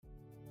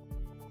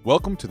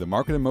Welcome to the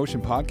Market in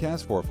Motion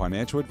podcast for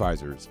financial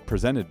advisors,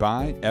 presented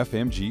by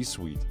FMG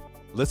Suite.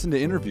 Listen to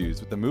interviews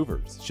with the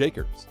movers,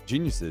 shakers,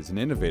 geniuses, and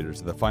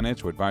innovators of the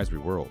financial advisory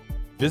world.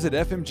 Visit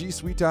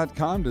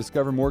fmgsuite.com to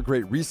discover more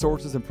great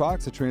resources and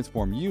products to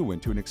transform you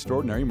into an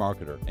extraordinary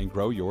marketer and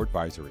grow your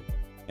advisory.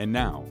 And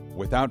now,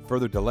 without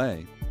further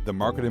delay, the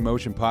Market in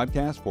Motion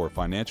podcast for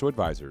financial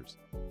advisors.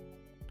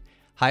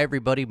 Hi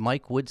everybody,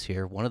 Mike Woods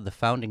here, one of the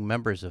founding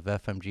members of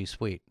FMG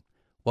Suite.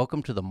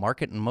 Welcome to the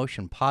Market in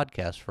Motion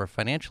podcast for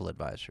financial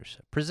advisors,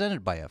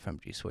 presented by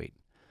FMG Suite.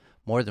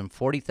 More than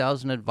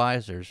 40,000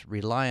 advisors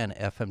rely on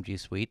FMG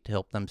Suite to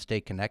help them stay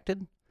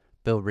connected,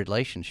 build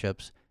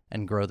relationships,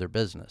 and grow their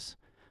business.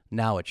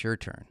 Now it's your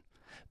turn.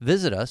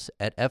 Visit us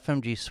at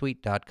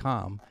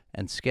fmgsuite.com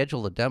and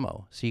schedule a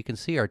demo so you can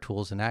see our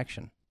tools in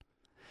action.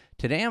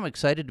 Today I'm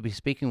excited to be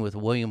speaking with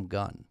William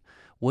Gunn.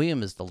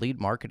 William is the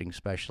lead marketing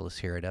specialist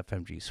here at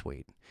FMG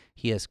Suite.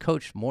 He has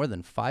coached more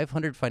than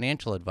 500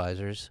 financial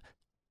advisors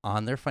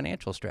on their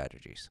financial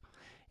strategies.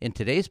 In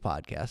today's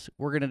podcast,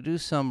 we're going to do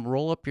some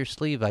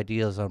roll-up-your-sleeve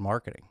ideas on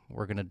marketing.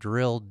 We're going to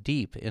drill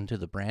deep into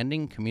the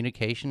branding,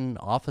 communication,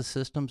 office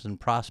systems, and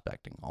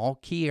prospecting, all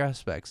key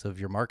aspects of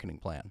your marketing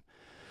plan.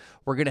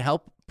 We're going to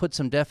help put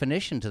some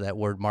definition to that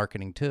word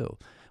marketing, too.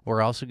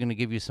 We're also going to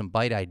give you some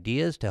bite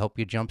ideas to help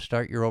you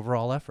jumpstart your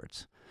overall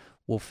efforts.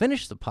 We'll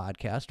finish the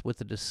podcast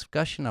with a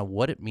discussion on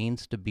what it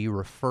means to be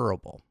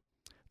referable.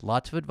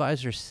 Lots of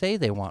advisors say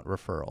they want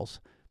referrals,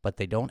 but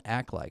they don't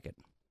act like it.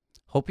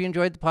 Hope you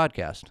enjoyed the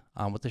podcast.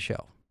 On with the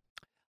show.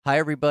 Hi,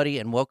 everybody,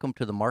 and welcome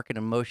to the Market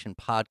in Motion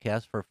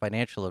podcast for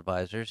financial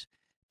advisors.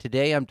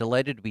 Today, I'm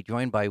delighted to be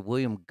joined by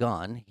William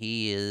Gunn.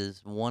 He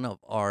is one of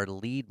our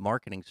lead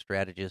marketing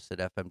strategists at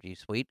FMG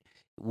Suite.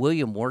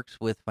 William works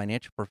with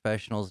financial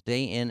professionals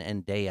day in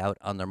and day out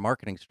on their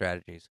marketing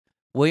strategies.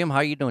 William, how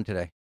are you doing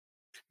today?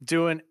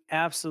 Doing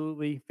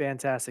absolutely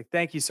fantastic.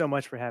 Thank you so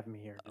much for having me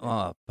here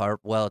today.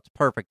 Well, it's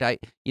perfect.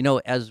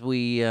 As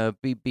we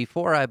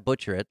before I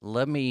butcher it,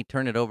 let me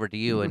turn it over to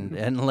you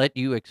and let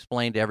you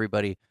explain to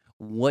everybody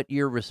what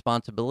your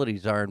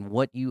responsibilities are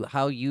and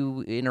how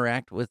you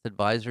interact with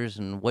advisors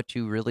and what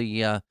you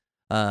really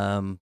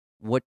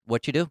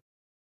what you do.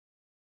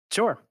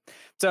 Sure.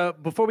 So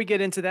before we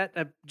get into that,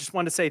 I just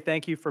want to say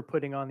thank you for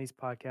putting on these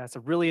podcasts.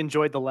 I really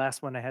enjoyed the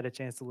last one I had a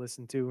chance to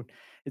listen to.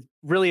 It's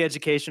really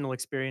educational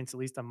experience, at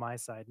least on my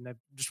side. And I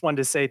just wanted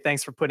to say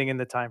thanks for putting in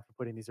the time for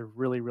putting these. Are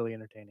really, really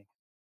entertaining.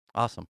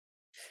 Awesome.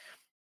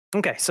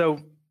 Okay, so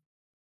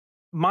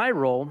my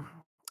role,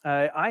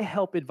 I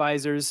help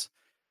advisors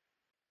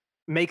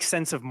make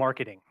sense of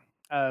marketing.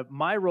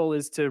 My role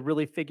is to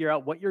really figure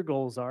out what your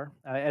goals are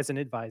as an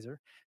advisor,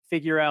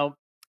 figure out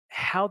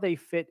how they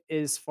fit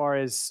as far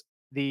as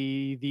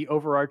the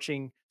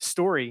overarching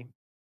story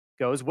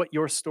goes, what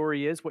your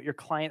story is, what your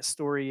client's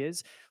story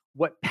is,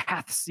 what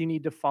paths you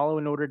need to follow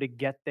in order to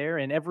get there.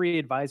 And every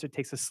advisor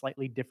takes a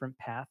slightly different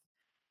path.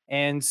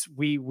 And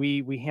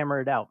we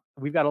hammer it out.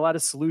 We've got a lot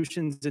of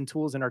solutions and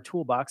tools in our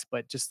toolbox,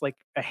 but just like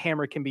a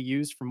hammer can be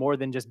used for more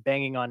than just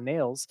banging on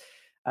nails,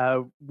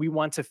 we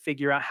want to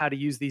figure out how to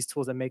use these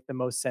tools and make the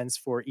most sense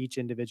for each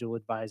individual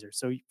advisor.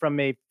 So, from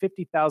a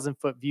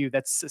 50,000-foot view,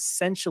 that's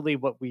essentially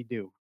what we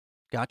do.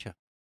 Gotcha.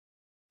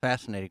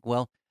 Fascinating.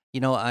 Well,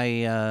 you and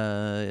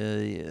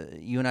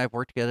I have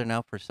worked together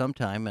now for some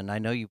time, and I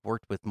know you've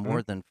worked with Mhm,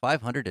 more than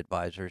 500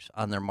 advisors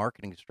on their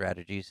marketing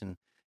strategies, and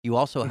you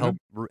also mhm.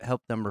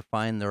 help them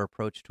refine their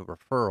approach to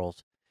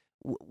referrals.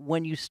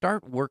 When you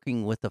start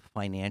working with a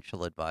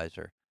financial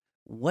advisor,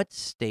 what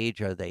stage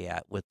are they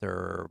at with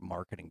their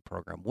marketing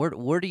program?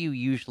 Where do you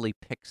usually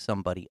pick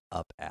somebody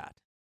up at?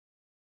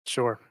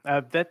 Sure.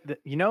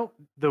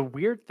 The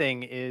weird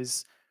thing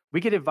is we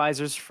get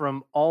advisors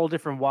from all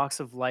different walks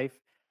of life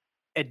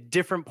at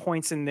different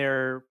points in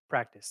their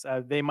practice.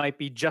 They might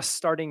be just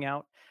starting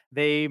out.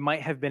 They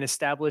might have been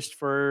established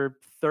for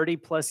 30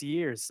 plus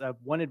years.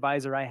 One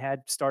advisor I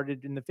had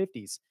started in the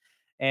 50s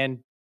and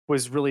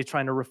was really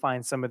trying to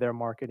refine some of their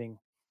marketing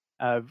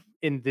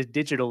in the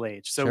digital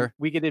age. So Sure.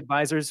 we get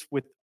advisors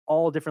with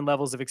all different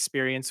levels of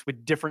experience,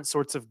 with different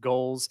sorts of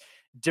goals,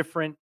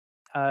 different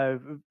uh,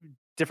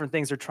 different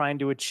things they're trying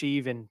to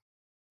achieve. And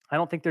I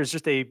don't think there's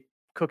just a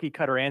cookie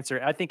cutter answer.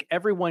 I think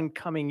everyone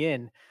coming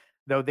in,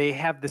 though, they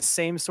have the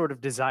same sort of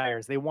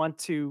desires. They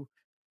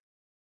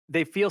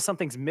feel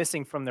something's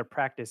missing from their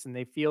practice and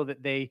they feel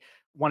that they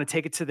want to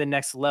take it to the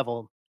next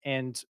level.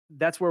 And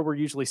that's where we're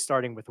usually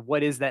starting with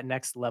what is that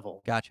next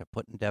level? Gotcha,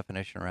 putting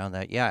definition around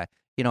that. Yeah,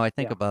 I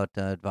think Yeah. about,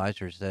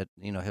 advisors that,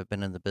 have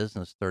been in the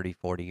business 30,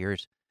 40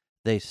 years.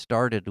 They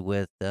started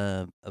with,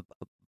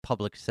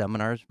 public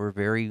seminars were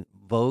very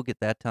vogue at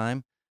that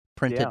time.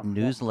 Printed Yeah.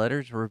 Yeah.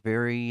 newsletters were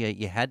very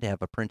you had to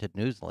have a printed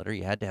newsletter,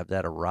 you had to have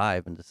that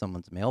arrive into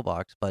someone's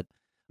mailbox, but,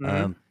 Mhm.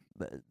 um,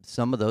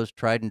 some of those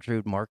tried and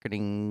true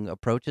marketing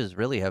approaches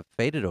really have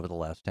faded over the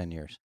last 10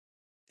 years.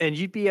 And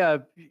you'd be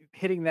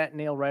hitting that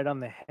nail right on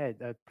the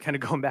head. Kind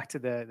of going back to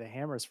the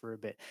hammers for a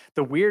bit.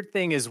 The weird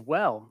thing as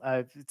well,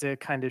 to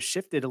kind of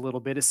shift it a little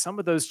bit, is some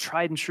of those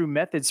tried and true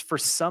methods for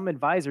some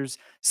advisors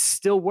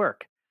still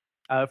work.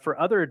 For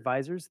other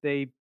advisors,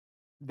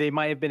 they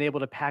might have been able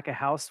to pack a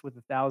house with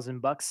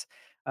 $1,000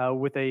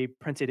 with a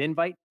printed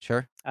invite,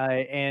 Sure.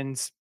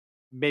 and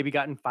maybe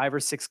gotten 5 or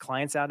 6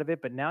 clients out of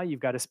it. But now you've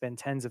got to spend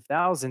tens of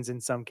thousands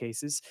in some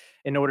cases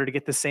in order to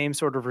get the same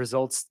sort of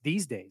results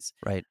these days.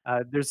 Right.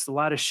 There's a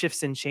lot of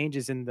shifts and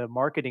changes in the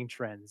marketing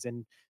trends,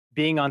 and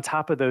being on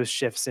top of those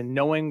shifts and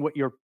knowing what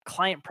your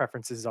client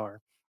preferences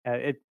are.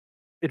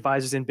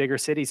 Advisors in bigger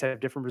cities have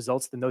different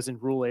results than those in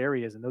rural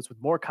areas, and those with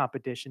more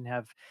competition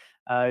have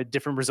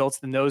different results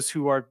than those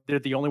who are they're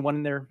the only one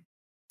in their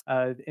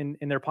in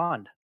their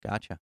pond.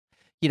 Gotcha.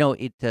 You know,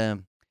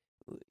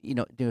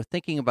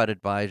 thinking about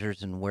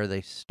advisors and where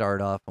they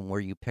start off and where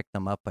you pick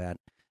them up at,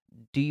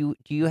 do you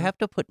Mhm. have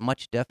to put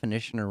much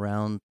definition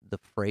around the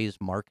phrase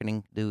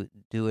marketing?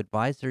 Do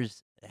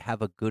advisors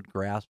have a good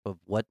grasp of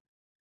what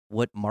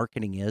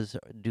marketing is?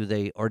 Do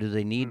they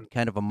Mm. need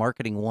kind of a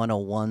marketing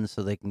 101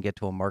 so they can get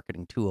to a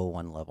marketing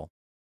 201 level?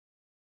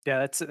 Yeah,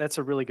 that's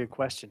a really good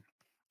question.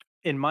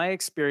 In my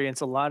experience,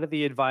 a lot of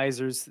the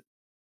advisors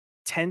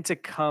tend to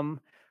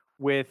come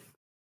with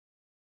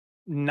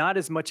not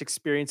as much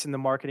experience in the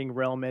marketing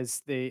realm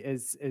as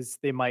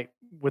they might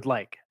would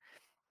like.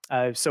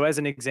 So, as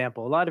an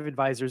example, a lot of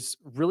advisors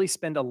really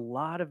spend a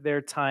lot of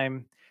their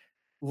time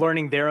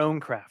learning their own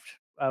craft,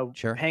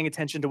 Sure. paying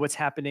attention to what's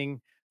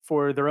happening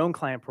for their own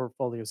client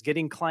portfolios,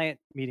 getting client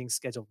meetings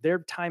scheduled. Their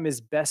time is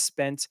best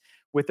spent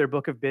with their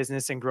book of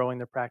business and growing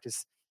their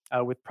practice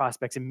with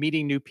prospects and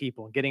meeting new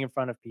people and getting in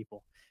front of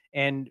people.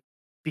 And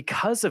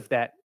because of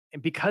that,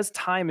 and because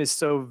time is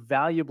so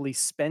valuably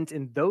spent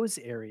in those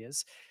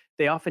areas,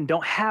 they often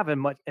don't have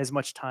as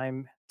much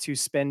time to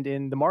spend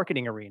in the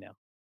marketing arena.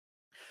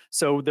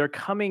 So they're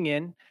coming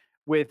in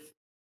with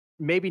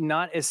maybe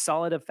not as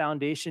solid a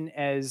foundation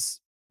as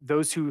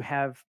those who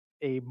have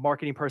a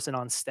marketing person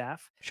on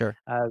staff. Sure.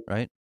 Uh,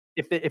 Right.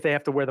 if they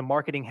have to wear the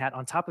marketing hat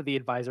on top of the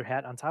advisor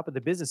hat, on top of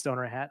the business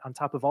owner hat, on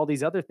top of all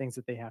these other things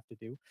that they have to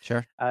do.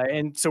 Sure.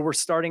 And so we're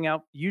starting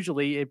out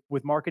usually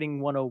with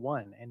marketing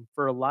 101. And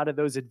for a lot of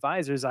those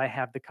advisors, I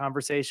have the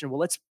conversation, well,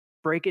 let's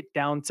break it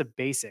down to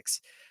basics.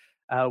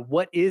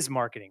 What is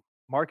marketing?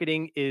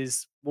 Marketing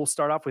is, we'll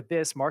start off with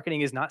this,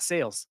 marketing is not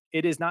sales.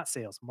 It is not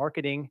sales.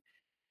 Marketing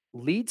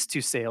leads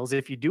to sales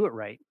if you do it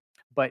right,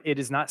 but it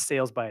is not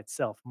sales by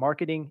itself.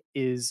 Marketing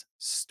is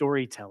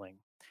storytelling.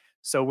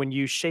 So when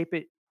you shape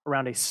it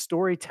around a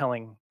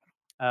storytelling,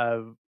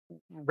 uh,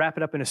 wrap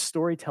it up in a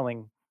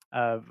storytelling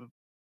uh,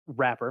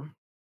 wrapper,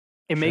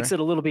 it makes Sure. it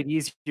a little bit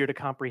easier to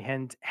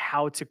comprehend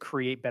how to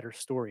create better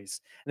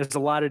stories. And there's a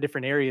lot of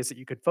different areas that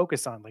you could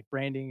focus on, like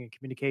branding and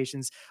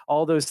communications.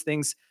 All those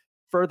things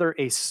further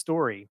a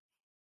story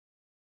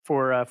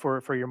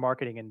for your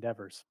marketing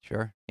endeavors.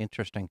 Sure.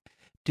 Interesting.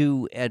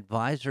 Do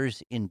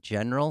advisors in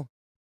general,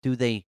 do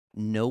they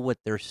know what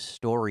their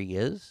story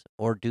is,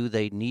 or do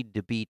they need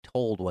to be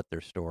told what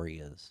their story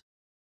is?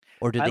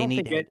 Or do I they don't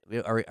need think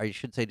it. or I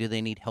should say, do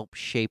they need help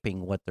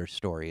shaping what their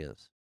story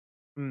is?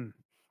 Mm.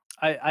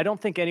 I don't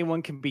think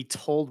anyone can be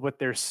told what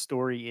their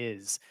story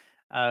is,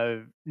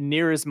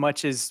 near as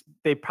much as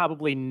they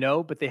probably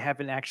know, but they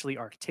haven't actually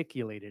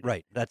articulated it.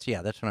 Right. That's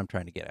what I'm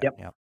trying to get at. Yep.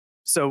 Yeah.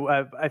 So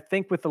I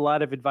think with a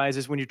lot of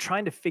advisors, when you're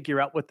trying to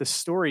figure out what the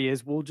story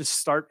is, we'll just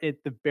start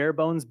at the bare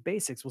bones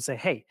basics. We'll say,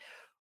 hey,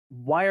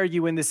 why are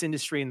you in this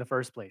industry in the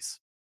first place?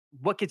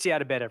 What gets you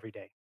out of bed every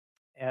day?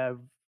 Uh,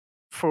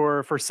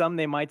 for some,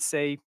 they might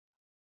say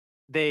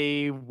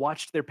they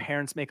watched their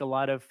parents make a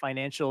lot of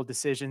financial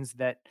decisions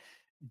that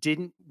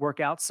didn't work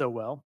out so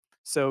well.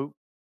 So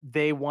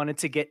they wanted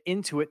to get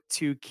into it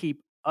to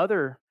keep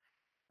other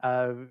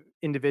uh,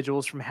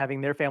 individuals from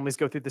having their families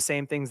go through the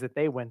same things that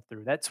they went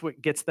through. That's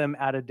what gets them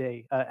out of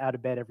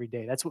bed every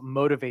day. That's what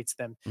motivates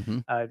them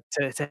Mhm.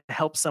 to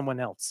help someone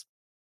else.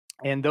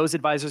 And those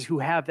advisors who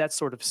have that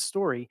sort of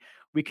story,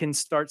 we can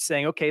start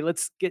saying, okay,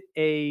 let's get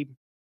a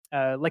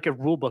like a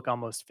rule book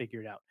almost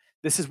figured out.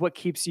 This is what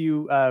keeps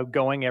you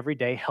going every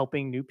day,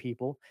 helping new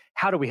people.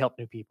 How do we help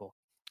new people?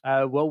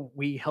 Well,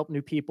 we help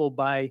new people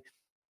by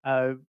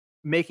uh,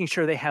 making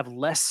sure they have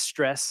less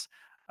stress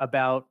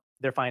about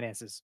their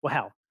finances. Well,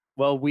 how?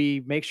 Well,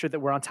 we make sure that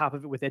we're on top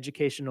of it with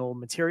educational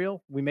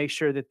material. We make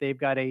sure that they've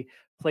got a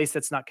place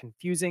that's not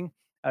confusing,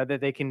 that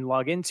they can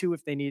log into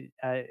if they need,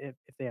 if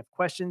they have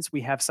questions.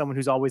 We have someone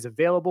who's always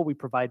available. We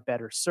provide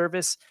better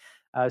service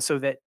so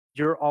that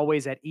you're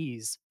always at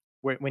ease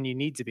when you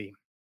need to be.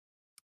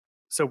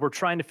 So we're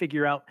trying to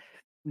figure out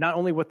not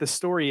only what the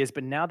story is,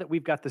 but now that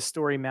we've got the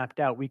story mapped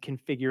out, we can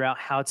figure out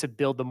how to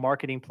build the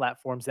marketing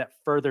platforms that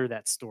further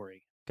that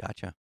story.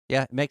 Gotcha.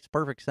 Yeah, it makes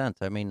perfect sense.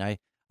 I mean, I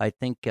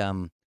think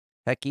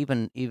heck,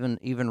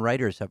 even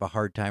writers have a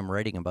hard time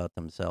writing about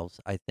themselves.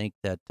 I think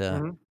that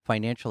Mhm.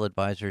 financial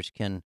advisors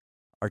can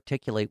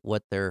articulate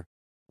what they're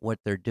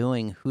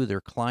doing, who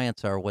their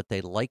clients are, what they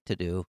like to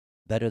do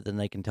better than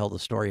they can tell the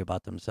story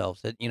about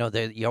themselves.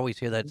 You always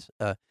hear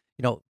that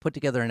put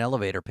together an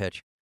elevator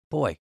pitch.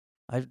 Boy,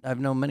 I've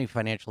known many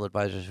financial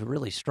advisors who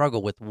really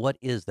struggle with what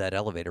is that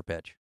elevator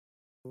pitch.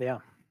 Yeah.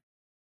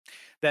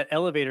 That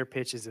elevator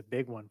pitch is a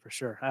big one for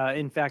sure.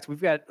 In fact,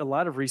 we've got a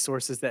lot of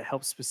resources that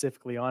help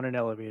specifically on an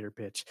elevator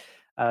pitch.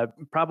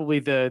 Probably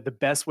the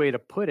best way to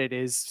put it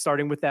is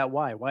starting with that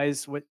why. Why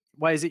is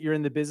it you're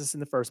in the business in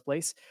the first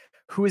place?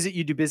 Who is it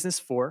you do business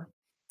for?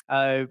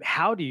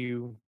 How do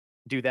you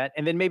do that?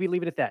 And then maybe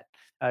leave it at that.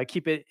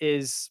 Keep it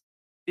is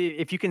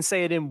if you can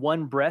say it in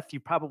one breath, you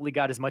probably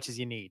got as much as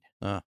you need.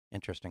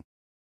 Interesting.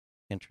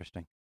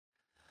 Interesting.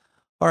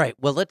 All right.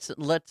 Well, let's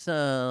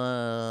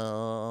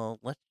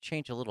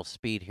change a little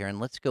speed here, and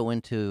let's go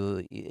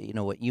into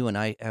what you and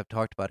I have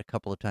talked about a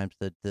couple of times.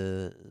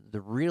 The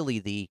really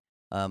the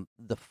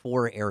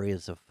four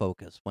areas of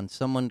focus. When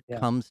someone Yeah.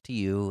 comes to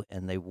you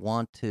and they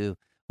want to,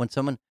 when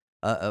someone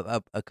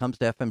comes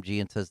to FMG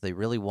and says they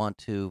really want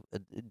to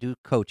do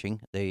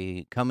coaching,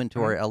 they come into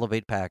Mhm. our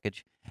Elevate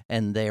package,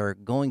 and they are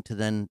going to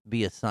then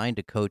be assigned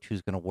a coach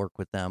who's going to work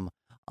with them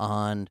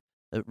on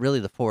really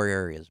the four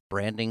areas: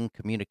 branding,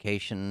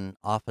 communication,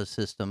 office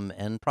system,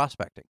 and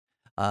prospecting.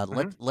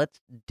 Mhm.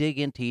 Let's dig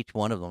into each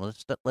one of them.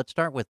 Let's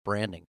start with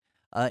branding.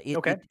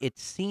 Okay. It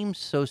seems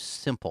so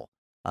simple,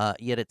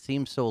 yet it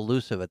seems so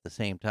elusive at the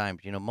same time.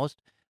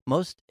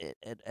 Most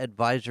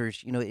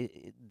advisors,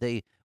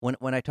 they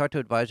when I talk to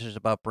advisors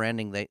about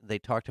branding, they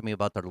talk to me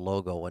about their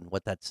logo and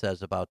what that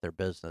says about their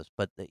business,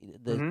 but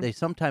Mhm. they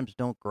sometimes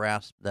don't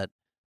grasp that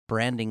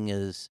branding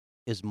is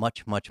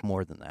much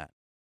more than that.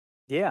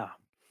 Yeah.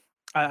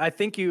 I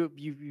think you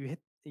hit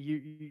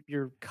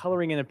you're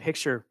coloring in a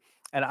picture,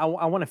 and I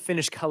want to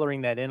finish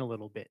coloring that in a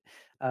little bit.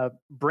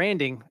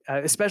 Branding,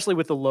 especially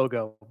with the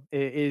logo,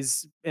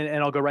 is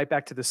and I'll go right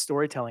back to the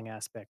storytelling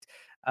aspect.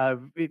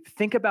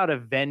 Think about a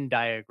Venn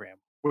diagram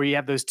where you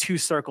have those two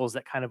circles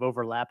that kind of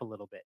overlap a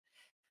little bit.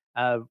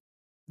 Uh,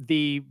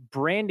 the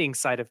branding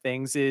side of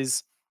things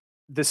is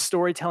the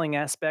storytelling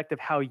aspect of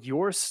how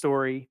your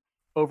story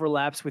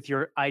overlaps with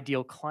your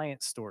ideal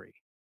client story.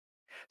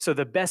 So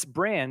the best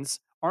brands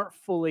aren't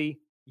fully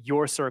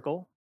your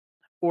circle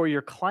or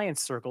your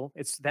client's circle.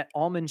 It's that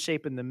almond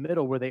shape in the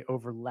middle where they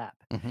overlap.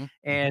 Hmm. Hmm.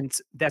 And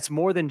that's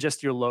more than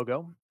just your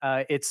logo.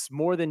 It's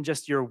more than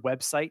just your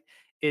website.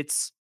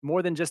 It's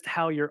more than just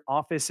how your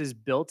office is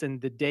built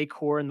and the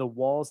decor and the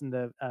walls and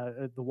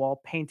the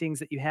wall paintings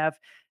that you have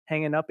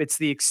hanging up. It's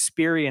the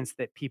experience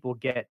that people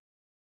get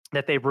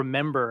that they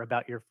remember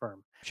about your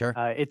firm. Sure.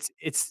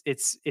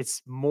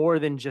 It's more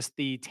than just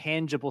the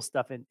tangible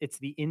stuff, and it's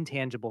the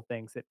intangible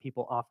things that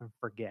people often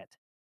forget.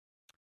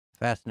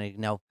 Fascinating.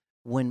 Now,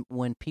 when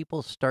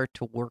people start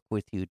to work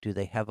with you, do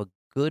they have a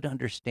good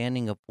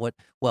understanding of what?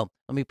 Well,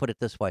 let me put it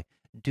this way: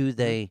 Do Mhm.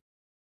 they?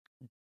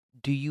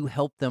 Do you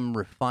help them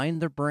refine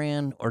their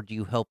brand, or do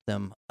you help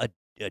them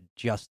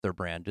adjust their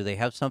brand? Do they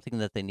have something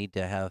that they need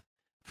to have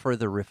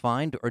further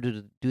refined, or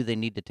do they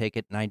need to take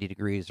it 90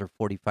 degrees or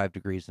 45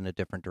 degrees in a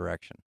different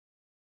direction?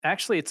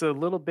 Actually, it's a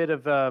little bit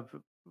of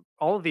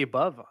all of the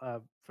above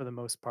for the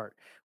most part.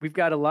 We've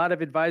got a lot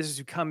of advisors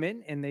who come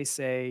in and they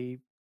say,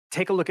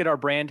 "Take a look at our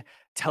brand.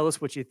 Tell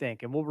us what you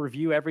think," and we'll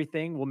review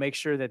everything. We'll make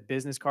sure that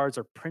business cards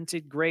are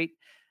printed great,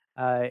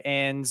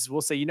 and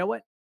we'll say, "You know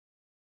what?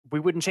 We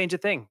wouldn't change a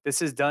thing.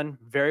 This is done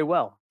very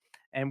well."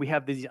 And we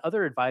have these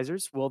other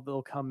advisors. Well,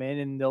 they'll come in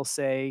and they'll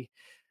say,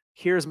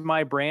 "Here's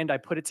my brand. I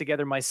put it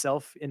together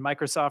myself in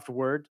Microsoft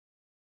Word.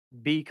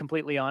 Be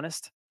completely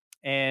honest."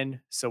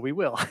 And so we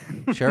will.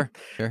 Sure,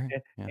 sure,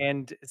 yeah,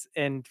 And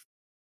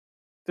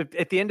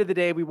at the end of the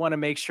day, we want to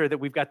make sure that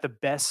we've got the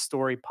best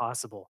story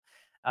possible.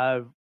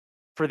 Uh,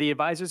 for the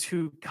advisors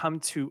who come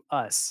to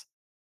us,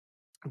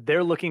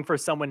 they're looking for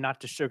someone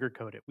not to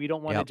sugarcoat it. We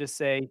don't want to yep, just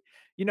say,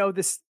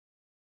 this,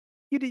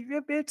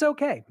 it's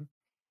okay.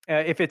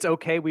 If it's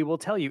okay, we will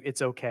tell you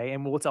it's okay,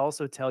 and we'll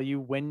also tell you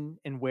when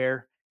and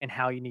where and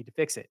how you need to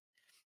fix it.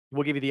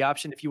 We'll give you the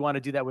option if you want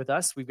to do that with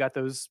us. We've got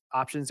those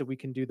options that we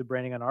can do the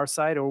branding on our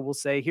side, or we'll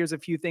say, here's a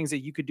few things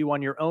that you could do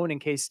on your own in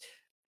case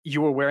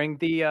you were wearing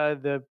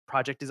the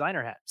project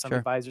designer hat. Some sure.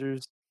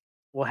 advisors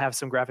will have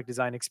some graphic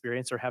design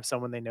experience or have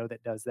someone they know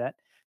that does that.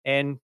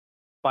 And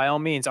by all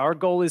means, our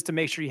goal is to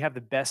make sure you have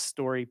the best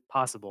story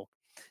possible,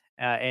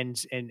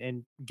 and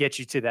get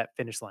you to that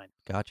finish line.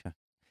 Gotcha.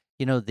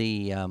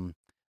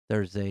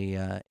 There's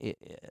a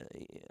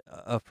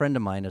friend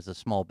of mine is a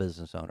small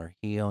business owner.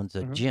 He owns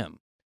a Mhm. gym.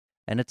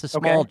 And it's a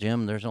small Okay,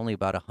 gym, there's only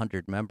about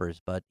 100 members,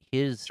 but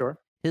sure.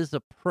 his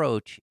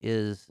approach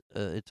is,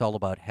 it's all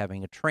about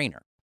having a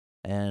trainer,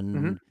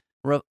 Hmm. and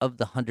of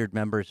the 100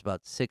 members,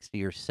 about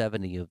 60 or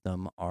 70 of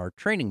them are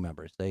training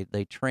members.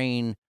 They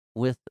train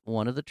with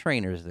one of the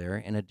trainers there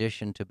in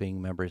addition to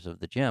being members of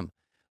the gym.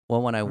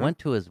 Well, when I Hmm. went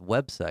to his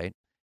website,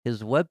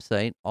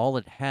 all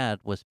it had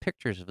was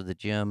pictures of the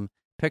gym,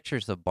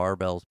 pictures of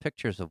barbells,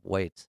 pictures of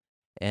weights,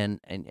 and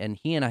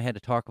he and I had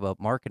to talk about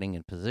marketing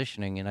and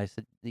positioning, and I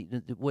said,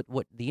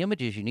 What the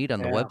images you need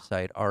on the Yeah.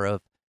 website are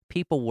of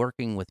people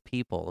working with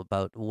people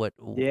about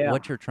Yeah.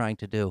 what you're trying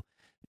to do."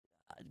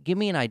 Give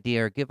me an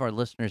idea, or give our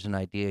listeners an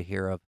idea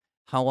here of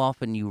how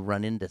often you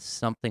run into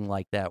something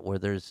like that, where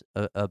there's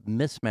a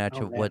mismatch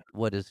Oh of man. what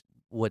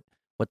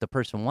what the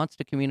person wants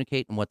to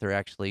communicate and what they're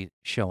actually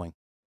showing.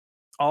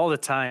 All the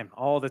time,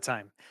 all the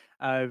time.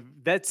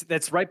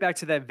 That's right back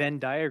to that Venn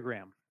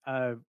diagram,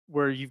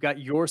 where you've got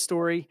your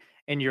story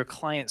and your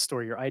client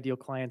story, your ideal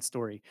client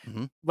story.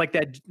 Hmm. Like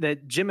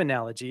that gym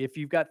analogy, if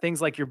you've got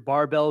things like your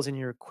barbells and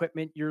your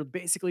equipment, you're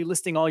basically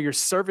listing all your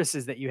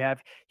services that you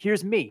have.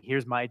 Here's me,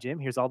 here's my gym,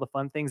 here's all the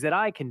fun things that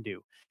I can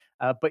do.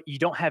 But you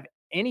don't have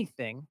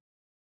anything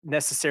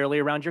necessarily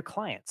around your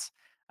clients.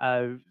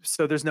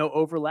 So there's no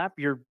overlap.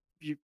 You're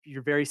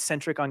very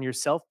centric on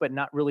yourself, but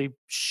not really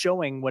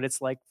showing what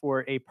it's like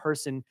for a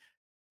person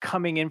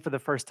coming in for the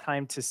first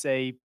time to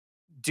say,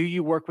 "Do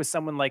you work with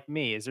someone like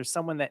me? Is there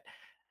someone that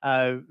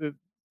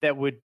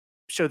would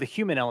show the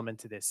human element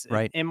to this?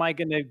 Right. Am I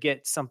going to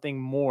get something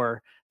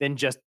more than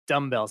just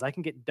dumbbells? I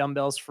can get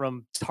dumbbells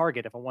from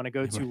Target if I want to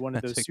go to one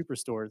of That's those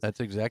superstores. that's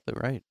exactly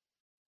right.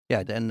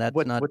 Yeah, and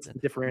that's not. What's the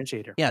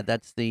differentiator? Yeah,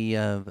 that's the.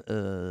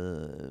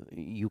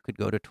 You could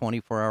go to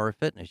 24 Hour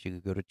Fitness. You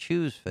could go to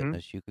Choose Mhm.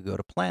 Fitness. You could go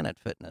to Planet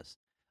Fitness.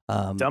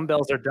 Um,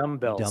 Dumbbells are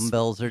dumbbells.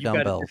 Dumbbells are You got to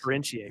dumbbells.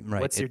 differentiate.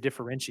 Right. What's your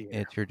differentiator?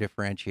 It's your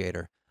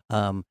differentiator.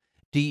 Um,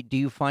 do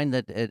you find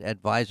that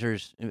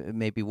advisors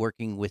may be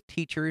working with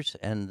teachers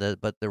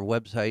but their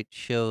website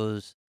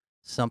shows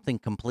something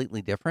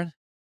completely different?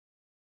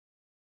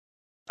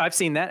 I've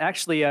seen that.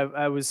 Actually,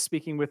 I was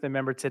speaking with a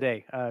member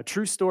today.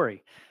 True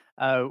story.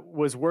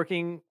 Was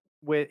working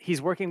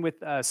he's working with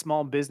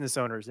small business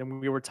owners, and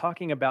we were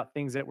talking about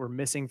things that were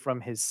missing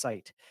from his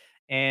site,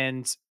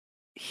 and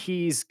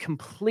he's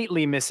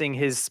completely missing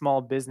his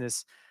small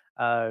business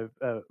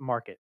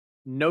market.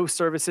 No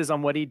services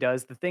on what he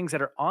does. The things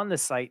that are on the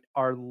site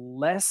are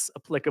less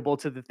applicable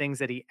to the things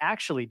that he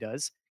actually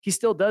does. He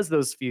still does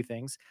those few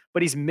things,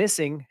 but he's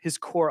missing his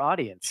core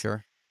audience.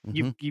 Sure.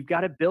 Hmm. You've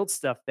got to build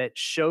stuff that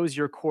shows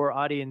your core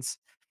audience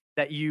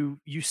that you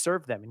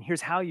serve them, and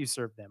here's how you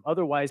serve them.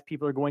 Otherwise,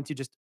 people are going to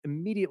just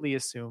immediately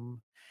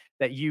assume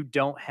that you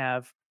don't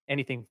have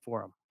anything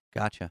for them.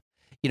 Gotcha.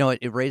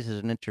 It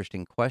raises an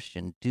interesting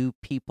question.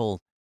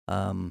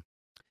 Um,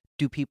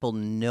 do people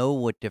know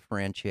what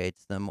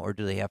differentiates them, or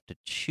do they have to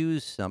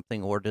choose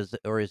something, or is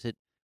it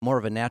more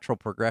of a natural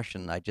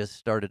progression? I just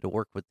started to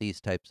work with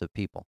these types of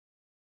people.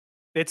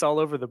 It's all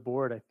over the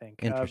board, I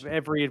think. Interesting.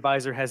 Every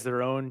advisor has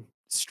their own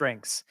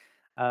strengths.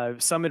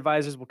 Some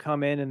advisors will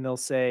come in and they'll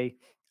say,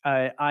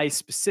 I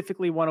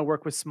specifically want to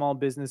work with small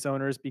business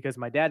owners because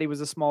my daddy was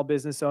a small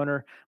business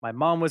owner, my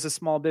mom was a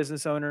small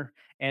business owner,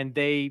 and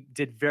they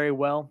did very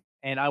well.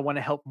 And I want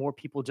to help more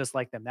people just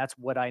like them. That's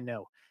what I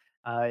know.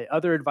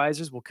 Other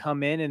advisors will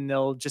come in and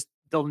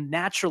they'll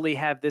naturally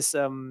have this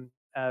an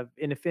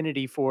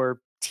affinity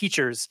for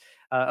teachers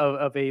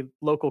of a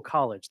local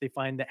college. They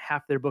find that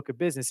half their book of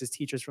business is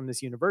teachers from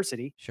this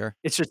university. Sure.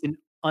 It's just an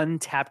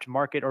untapped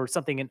market or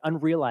something, an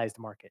unrealized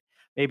market.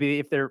 Maybe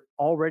if they're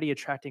already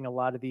attracting a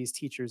lot of these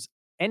teachers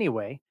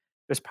anyway,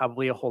 there's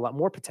probably a whole lot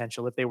more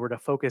potential if they were to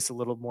focus a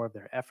little more of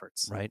their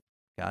efforts. Right.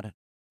 Got it.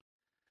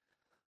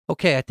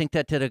 Okay, I think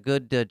that did a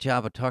good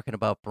job of talking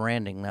about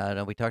branding.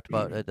 We talked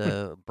about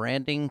the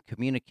branding,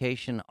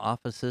 communication,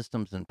 office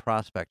systems, and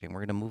prospecting. We're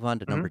going to move on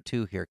to number Mhm.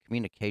 two here,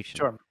 communication.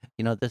 Sure.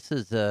 This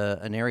is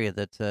an area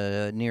that's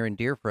near and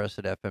dear for us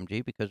at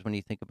FMG because when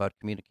you think about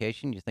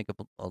communication, you think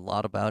a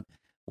lot about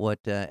what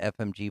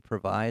FMG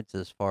provides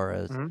as far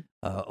as Mhm.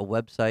 a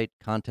website,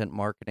 content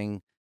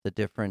marketing, the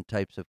different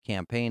types of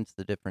campaigns,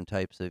 the different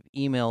types of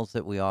emails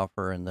that we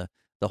offer, and the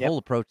Yep. whole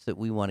approach that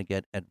we want to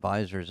get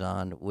advisors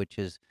on, which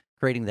is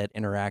creating that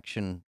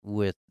interaction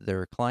with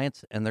their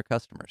clients and their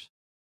customers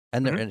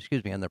Mhm.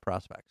 and their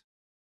prospects.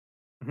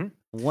 Mhm.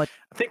 What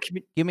I think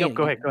give no, me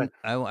go ahead, go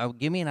ahead.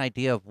 give me an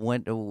idea of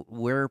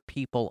where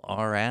people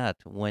are at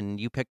when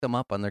you pick them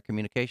up on their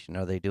communication.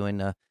 Are they doing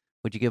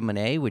would you give them an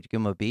A? Would you give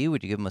them a B?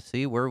 Would you give them a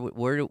C?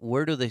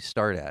 Where do they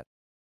start at?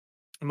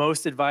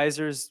 Most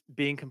advisors,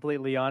 being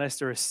completely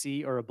honest, are a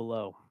C or a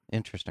below.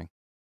 Interesting.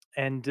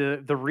 And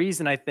the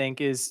reason I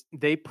think is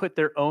they put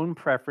their own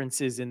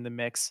preferences in the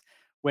mix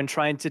when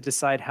trying to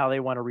decide how they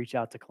want to reach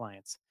out to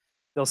clients.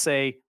 They'll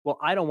say, well,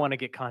 I don't want to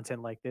get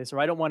content like this, or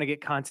I don't want to get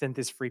content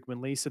this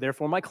frequently. So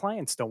therefore, my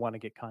clients don't want to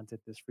get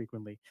content this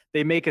frequently.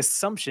 They make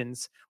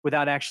assumptions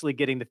without actually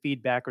getting the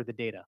feedback or the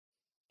data.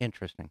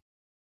 Interesting.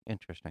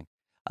 Interesting.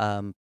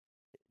 Um,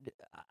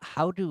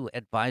 how do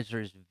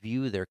advisors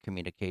view their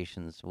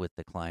communications with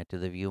the client? Do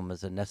they view them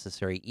as a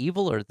necessary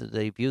evil, or do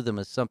they view them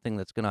as something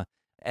that's going to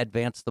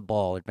advance the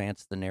ball,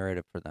 advance the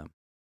narrative for them?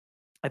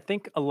 I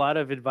think a lot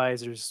of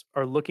advisors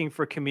are looking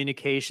for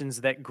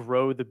communications that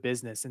grow the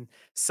business, and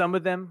some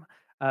of them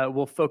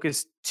will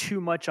focus too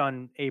much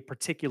on a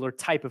particular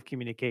type of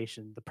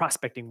communication, the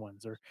prospecting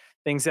ones, or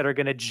things that are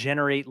going to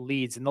generate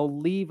leads, and they'll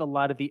leave a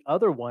lot of the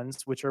other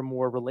ones, which are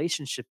more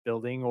relationship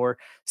building or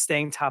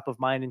staying top of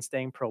mind and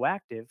staying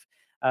proactive,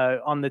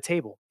 on the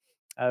table.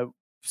 Uh,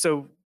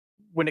 so,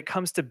 when it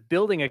comes to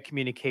building a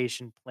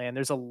communication plan,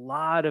 there's a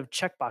lot of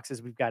check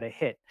boxes we've got to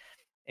hit,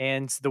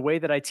 and the way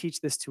that I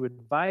teach this to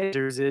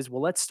advisors is,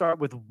 well, let's start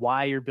with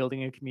why you're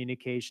building a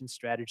communication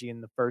strategy in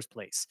the first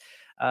place.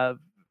 Uh,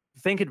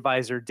 Think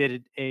Advisor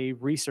did a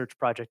research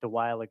project a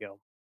while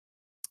ago,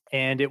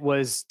 and it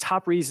was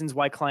top reasons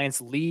why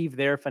clients leave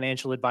their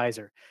financial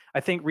advisor. I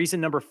think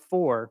reason number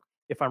four,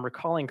 if I'm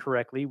recalling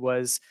correctly,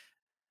 was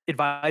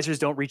advisors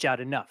don't reach out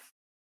enough.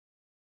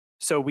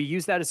 So we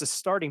use that as a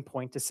starting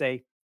point to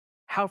say,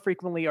 how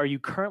frequently are you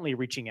currently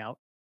reaching out?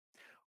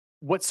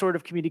 What sort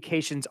of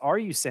communications are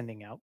you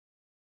sending out?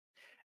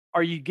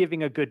 Are you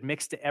giving a good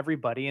mix to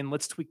everybody? And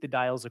let's tweak the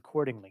dials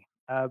accordingly.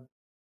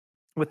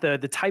 With the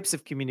types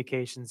of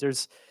communications,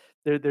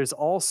 there's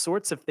all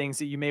sorts of things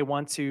that you may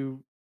want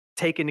to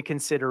take into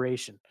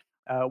consideration.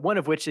 One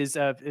of which is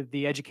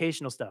the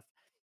educational stuff.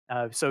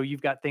 So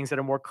you've got things that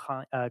are more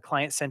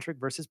client centric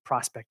versus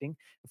prospecting.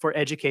 For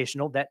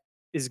educational, that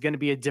is going to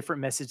be a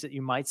different message that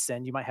you might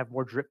send. You might have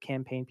more drip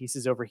campaign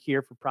pieces over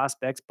here for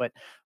prospects, but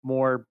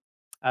more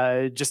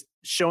just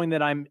showing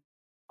that I'm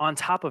on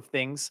top of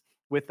things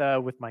with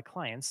my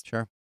clients.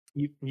 Sure.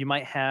 You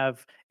might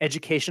have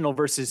educational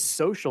versus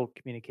social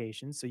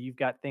communication. So you've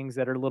got things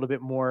that are a little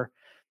bit more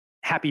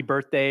happy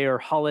birthday or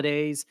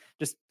holidays.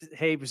 Just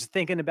hey, was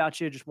thinking about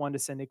you. Just wanted to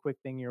send a quick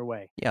thing your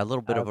way. Yeah, a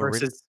little bit of a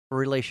Versus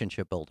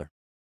relationship builder.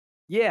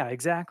 yeah,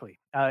 exactly.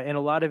 And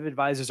a lot of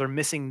advisors are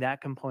missing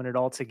that component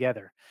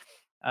altogether.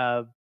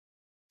 Uh,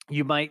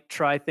 you might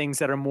try things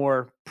that are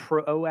more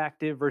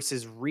proactive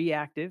versus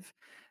reactive,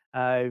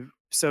 uh,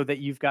 so that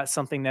you've got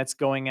something that's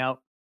going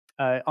out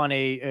on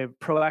a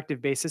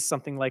proactive basis,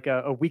 something like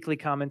a weekly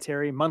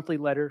commentary, monthly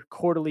letter,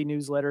 quarterly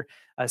newsletter,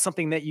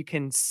 something that you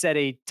can set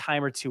a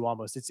timer to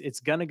almost. It's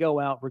going to go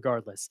out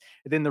regardless.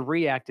 And then the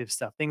reactive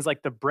stuff, things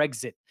like the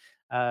Brexit.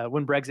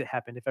 When Brexit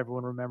happened, if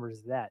everyone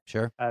remembers that,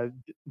 Sure.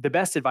 the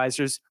best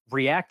advisors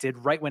reacted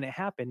right when it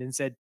happened and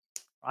said,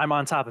 "I'm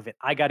on top of it.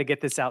 I got to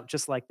get this out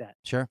just like that,"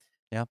 Sure.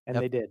 Yeah. and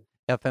they did.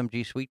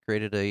 FMG Suite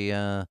created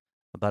a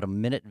about a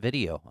minute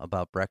video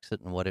about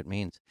Brexit and what it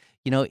means.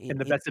 And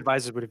the best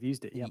advisors would have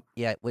used it. Yeah.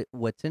 Yeah.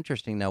 What's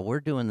interesting now, we're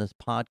doing this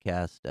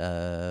podcast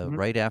Mhm,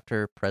 right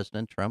after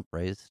President Trump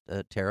raised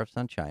tariffs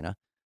on China,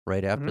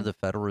 right after mhm. the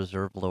Federal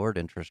Reserve lowered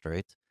interest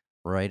rates,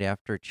 right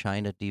after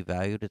China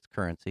devalued its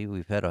currency.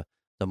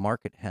 The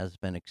market has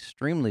been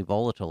extremely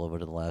volatile over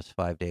the last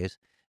 5 days.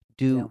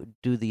 Yeah.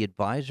 Do the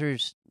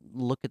advisors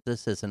look at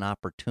this as an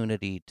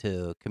opportunity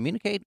to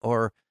communicate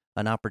or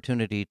an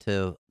opportunity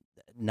to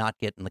not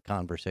get in the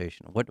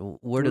conversation? Ooh.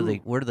 Where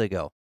do they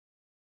go?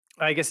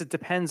 I guess it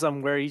depends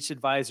on where each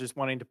advisor is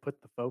wanting to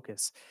put the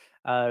focus.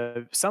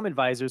 Some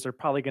advisors are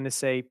probably going to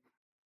say,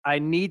 I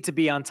need to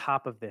be on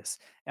top of this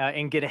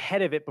and get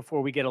ahead of it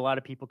before we get a lot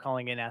of people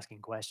calling in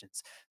asking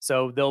questions.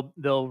 So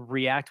they'll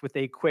react with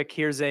a quick,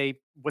 here's a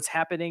what's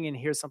happening and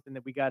here's something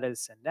that we got to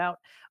send out.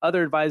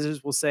 Other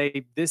advisors will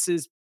say, this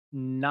is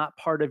not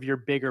part of your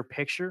bigger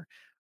picture.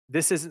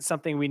 This isn't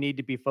something we need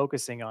to be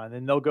focusing on.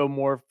 And they'll go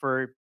more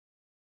for,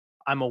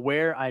 I'm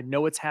aware, I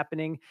know it's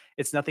happening.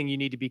 It's nothing you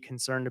need to be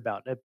concerned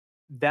about.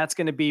 That's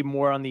going to be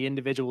more on the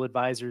individual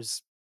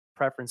advisor's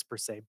preference per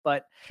se.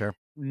 But Sure.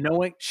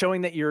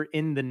 showing that you're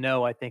in the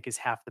know, I think, is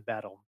half the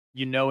battle.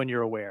 You know, and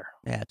you're aware.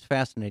 Yeah, it's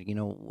fascinating.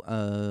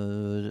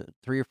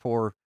 3 or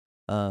 4.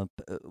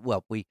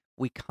 Well, we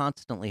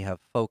constantly have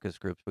focus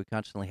groups. We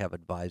constantly have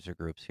advisor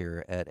groups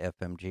here at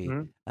FMG,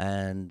 Mhm,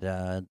 and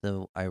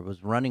I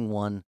was running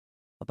one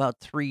about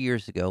 3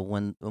 years ago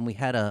when we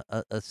had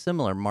a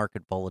similar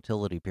market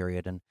volatility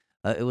period, and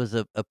it was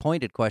a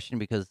pointed question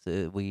because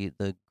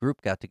the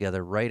group got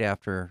together right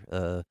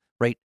after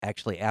right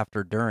actually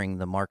after during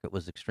the market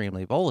was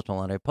extremely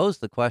volatile, and I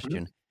posed the mhm,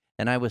 question,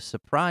 and I was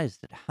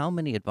surprised at how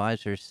many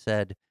advisors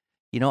said,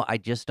 I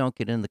just don't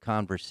get in the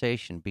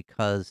conversation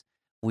because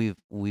we've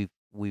we've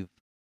we've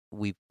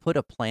we've put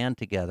a plan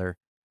together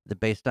that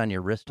based on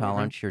your risk mhm.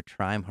 tolerance, your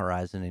time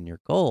horizon, and your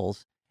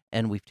goals,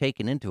 and we've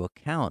taken into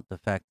account the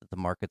fact that the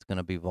market's going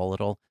to be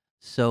volatile.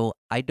 So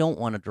I don't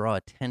want to draw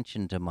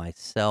attention to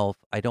myself.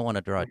 I don't want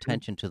to draw Mhm.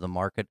 attention to the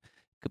market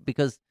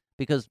because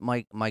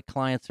my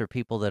clients are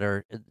people that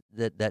are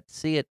that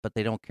see it, but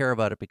they don't care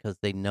about it because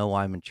they know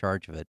I'm in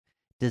charge of it.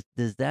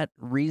 Does that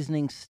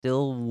reasoning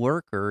still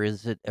work, or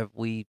is it have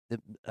we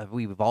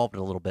evolved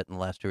a little bit in the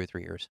last 2 or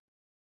 3 years?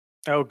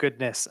 Oh,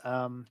 goodness.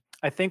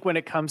 I think when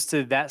it comes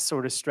to that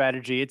sort of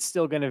strategy, it's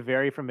still going to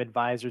vary from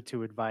advisor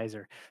to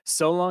advisor.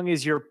 So long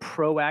as you're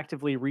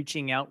proactively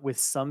reaching out with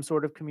some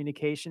sort of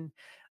communication,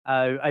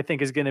 I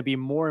think is going to be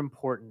more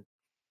important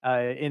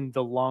in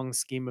the long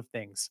scheme of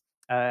things.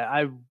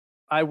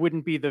 I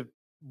wouldn't be the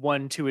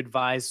one to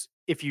advise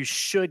if you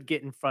should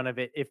get in front of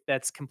it if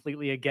that's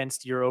completely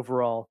against your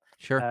overall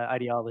Sure.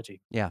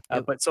 ideology. Yeah.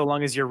 But so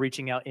long as you're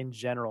reaching out in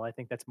general, I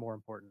think that's more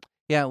important.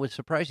 Yeah, it was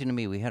surprising to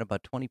me. We had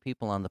about 20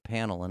 people on the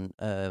panel, and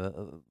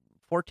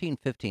 14,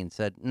 15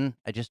 said,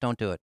 I just don't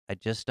do it. I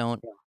just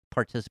don't Yeah.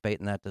 participate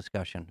in that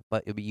discussion.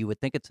 But you would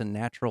think it's a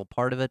natural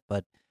part of it.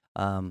 But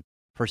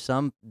for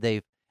some,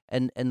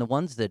 and the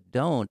ones that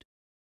don't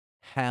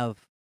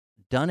have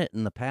done it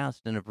in the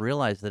past and have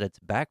realized that it's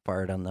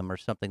backfired on them or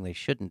something they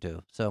shouldn't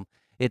do. So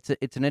it's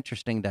an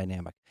interesting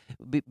dynamic.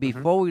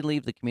 Hmm. Before we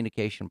leave the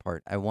communication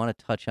part, I want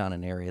to touch on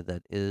an area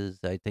that is,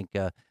 I think,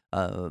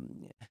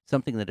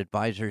 something that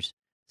advisors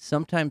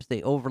sometimes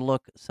they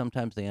overlook,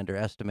 sometimes they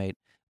underestimate,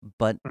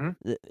 but Hmm.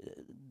 uh,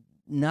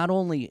 not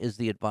only is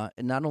the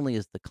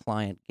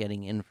client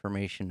getting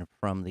information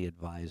from the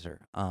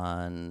advisor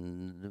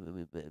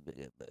on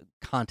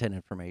content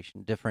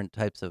information, different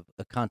types of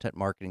content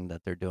marketing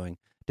that they're doing,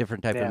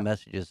 different type of Yeah.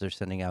 messages they're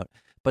sending out,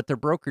 but their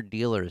broker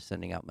dealer is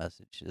sending out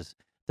messages.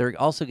 They're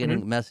also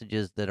Mhm. getting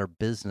messages that are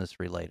business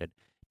related.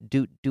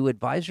 Do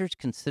advisors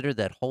consider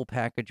that whole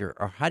package, or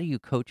how do you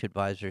coach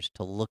advisors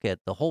to look at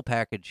the whole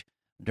package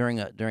during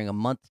a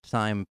month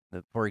time,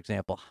 for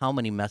example, how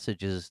many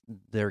messages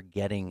they're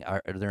getting,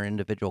 or their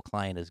individual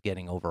client is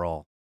getting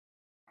overall?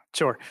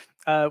 Sure.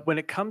 When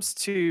it comes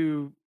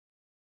to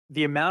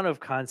the amount of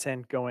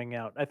content going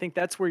out, I think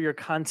that's where your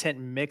content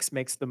mix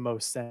makes the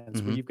most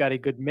sense, where Mhm. you've got a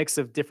good mix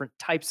of different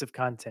types of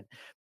content,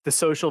 the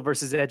social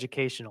versus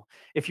educational.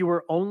 If you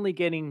were only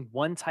getting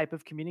one type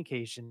of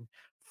communication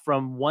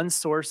from one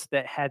source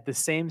that had the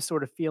same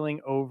sort of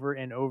feeling over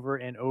and over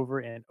and over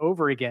and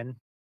over again,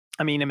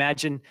 I mean,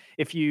 imagine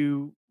if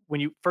you when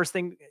you first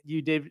thing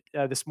you did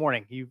this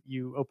morning,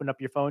 you open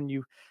up your phone,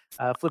 you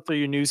flip through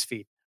your news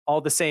feed,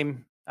 all the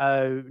same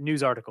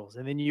news articles,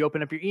 and then you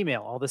open up your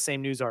email, all the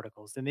same news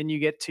articles, and then you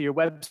get to your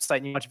website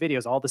and you watch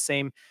videos, all the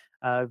same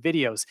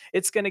videos.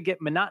 It's going to get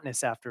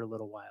monotonous after a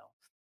little while.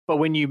 But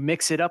when you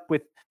mix it up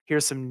with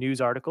here's some news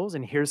articles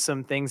and here's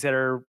some things that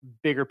are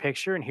bigger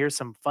picture and here's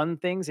some fun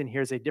things and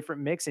here's a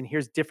different mix and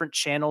here's different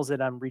channels that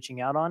I'm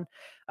reaching out on.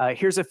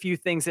 Here's a few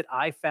things that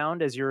I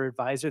found as your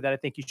advisor that I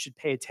think you should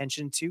pay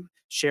attention to: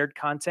 shared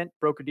content,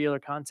 broker dealer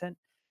content,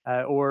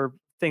 or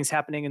things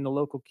happening in the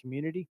local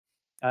community.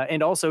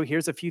 And also,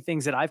 here's a few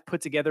things that I've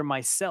put together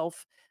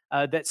myself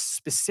that's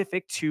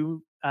specific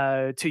to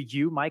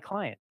you, my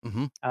client.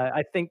 Mhm.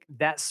 I think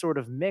that sort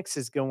of mix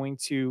is going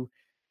to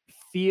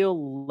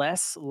feel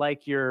less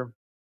like you're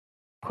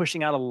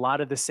pushing out a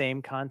lot of the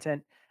same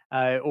content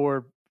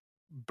or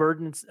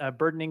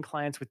burdening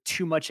clients with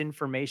too much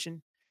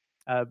information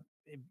uh,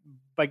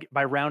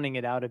 by rounding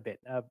it out a bit.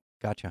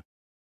 Gotcha.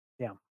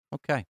 Yeah.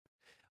 Okay.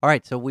 All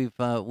right, so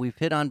we've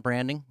hit on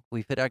branding,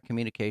 we've hit on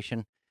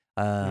communication,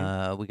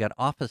 Mhm. we got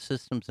office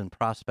systems and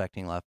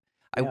prospecting left.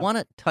 I Yeah.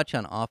 wanna touch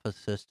on office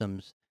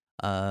systems,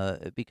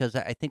 because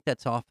I think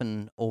that's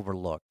often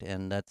overlooked,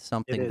 and that's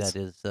It something that is.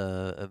 is,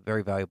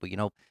 very valuable.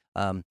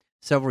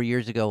 Several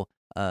years ago,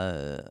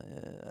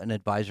 an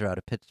advisor out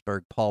of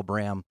Pittsburgh, Paul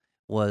Bram,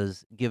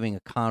 was giving a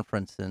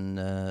conference and,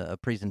 a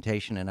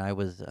presentation, and I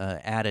was,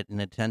 at it in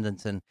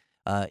attendance, and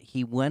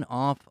he went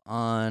off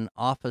on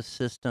office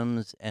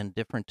systems and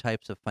different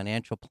types of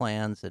financial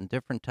plans and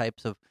different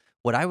types of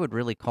what I would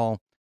really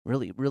call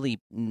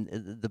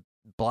the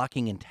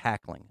blocking and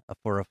tackling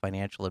for a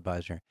financial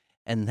advisor.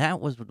 And that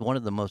was one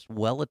of the most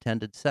well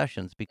attended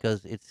sessions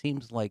because it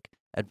seems like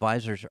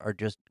advisors are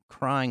just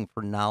crying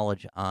for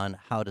knowledge on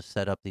how to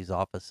set up these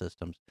office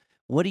systems.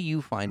 What do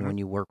you find Mhm. when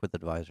you work with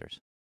advisors?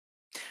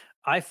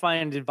 I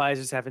find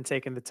advisors haven't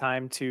taken the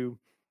time to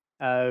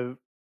uh,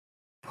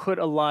 put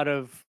a lot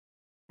of,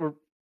 or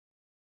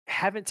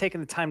haven't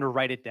taken the time to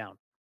write it down.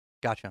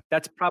 Gotcha.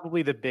 That's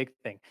probably the big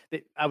thing.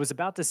 I was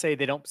about to say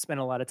they don't spend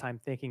a lot of time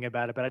thinking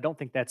about it, but I don't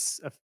think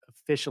that's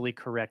officially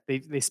correct.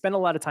 They spend a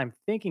lot of time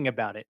thinking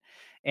about it,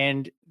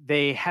 and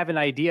they have an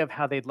idea of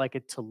how they'd like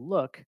it to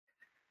look,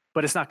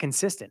 but it's not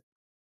consistent.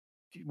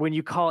 When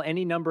you call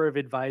any number of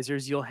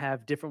advisors, you'll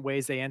have different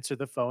ways they answer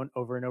the phone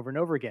over and over and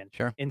over again.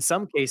 Sure. In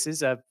some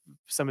cases,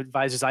 some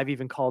advisors I've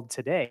even called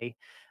today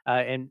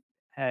and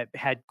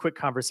had quick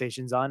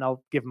conversations on,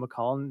 I'll give them a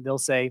call and they'll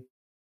say,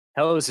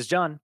 "Hello, this is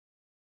John."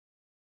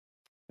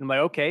 I'm like,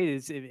 okay,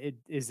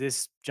 is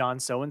this John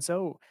so and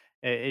so?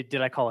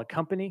 Did I call a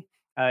company?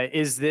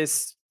 Is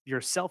this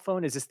your cell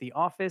phone? Is this the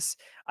office?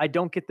 I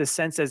don't get the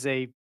sense as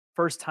a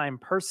first time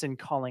person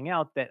calling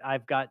out that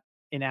I've got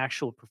an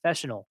actual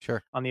professional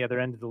Sure. on the other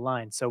end of the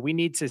line. So we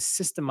need to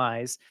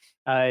systemize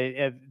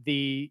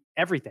the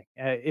everything.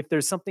 If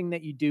there's something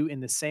that you do in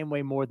the same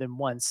way more than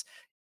once,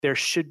 there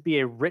should be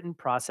a written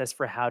process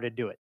for how to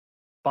do it.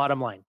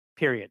 Bottom line,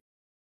 period.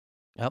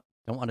 Yep.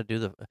 Don't want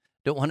to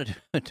don't want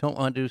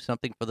to do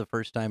something for the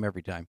first time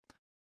every time.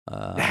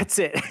 Uh, That's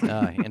it.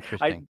 I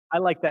Interesting. I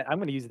like that. I'm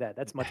going to use that.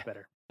 That's much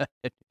better.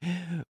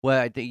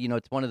 Well, I think,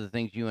 it's one of the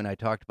things you and I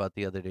talked about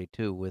the other day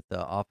too with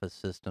office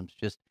systems,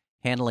 just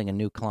handling a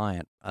new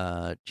client,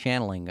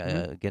 channeling,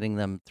 Mhm. getting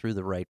them through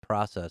the right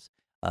process.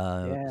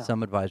 Yeah.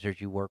 Some advisors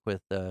you work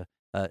with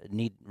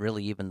need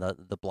really even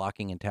the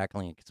blocking and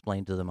tackling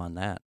explained to them on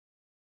that.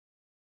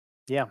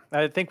 Yeah.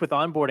 I think with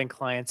onboarding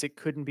clients, it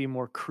couldn't be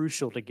more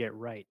crucial to get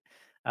right.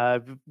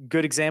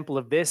 Good example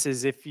of this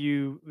is if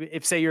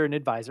say you're an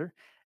advisor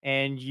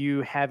and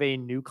you have a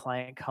new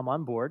client come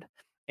on board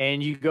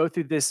and you go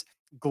through this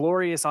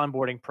glorious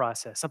onboarding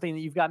process, something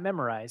that you've got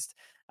memorized,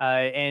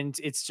 and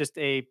it's just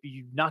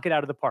you knock it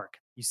out of the park.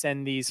 You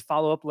send these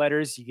follow up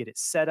letters, you get it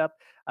set up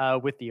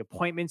with the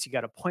appointments, you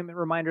got appointment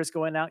reminders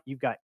going out, you've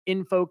got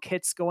info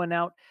kits going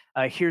out.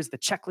 Here's the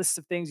checklists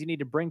of things you need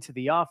to bring to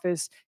the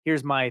office.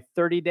 Here's my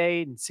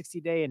 30-day and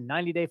 60-day and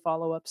 90-day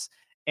follow ups.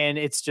 And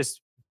it's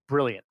just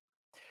brilliant.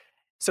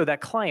 So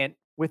that client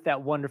with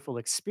that wonderful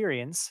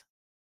experience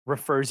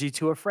refers you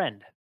to a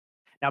friend.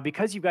 Now,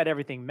 because you've got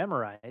everything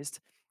memorized,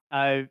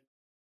 Uh,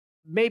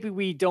 Maybe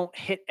we don't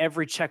hit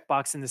every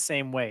checkbox in the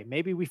same way.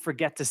 Maybe we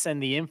forget to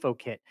send the info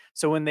kit.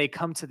 So when they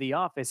come to the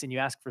office and you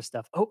ask for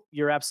stuff, oh,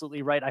 you're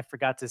absolutely right. I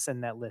forgot to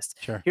send that list.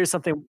 Sure. Here's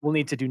something we'll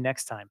need to do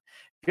next time.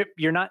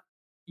 You're not,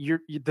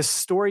 the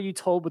story you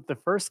told with the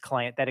first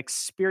client, that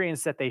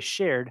experience that they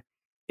shared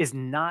is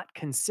not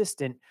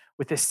consistent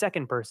with the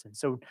second person.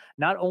 So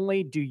not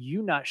only do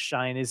you not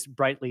shine as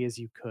brightly as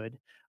you could,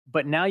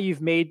 but now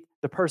you've made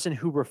the person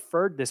who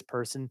referred this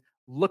person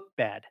look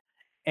bad.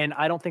 And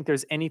I don't think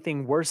there's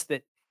anything worse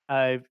that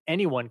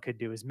anyone could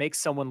do is make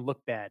someone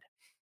look bad.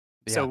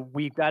 So Yeah.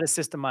 we've got to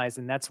systemize,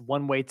 and that's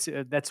one way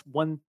to. That's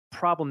one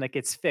problem that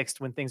gets fixed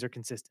when things are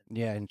consistent.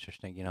 Yeah,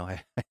 interesting.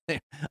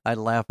 I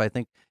laugh. I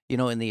think,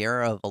 in the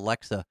era of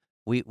Alexa,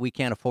 we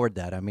can't afford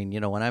that. I mean,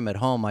 when I'm at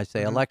home, I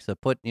say, Hmm. Alexa,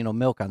 put,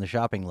 milk on the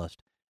shopping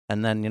list.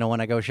 And then,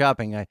 when I go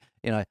shopping, I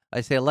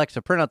say,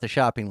 Alexa, print out the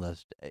shopping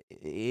list.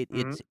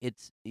 Hmm.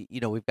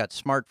 We've got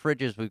smart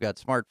fridges, we've got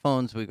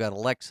smartphones, we've got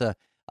Alexa,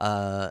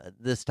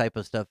 this type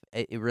of stuff.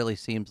 It really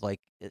seems like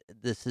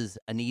this is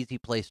an easy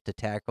place to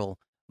tackle.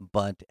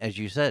 But as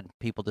you said,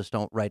 people just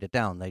don't write it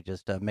down. They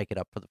just make it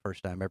up for the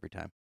first time every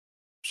time.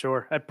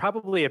 Sure.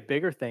 Probably a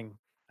bigger thing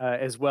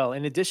as well,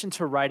 in addition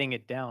to writing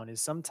it down,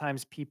 is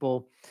sometimes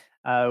people,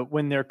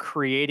 when they're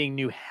creating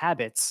new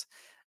habits,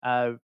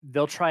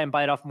 they'll try and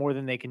bite off more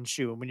than they can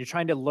chew. And when you're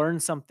trying to learn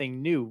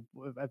something new,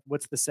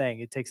 what's the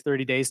saying? It takes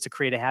 30 days to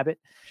create a habit,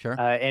 Sure.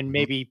 and Mhm.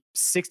 maybe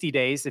 60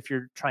 days if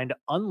you're trying to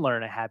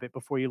unlearn a habit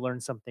before you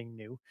learn something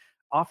new.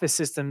 Office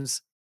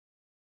systems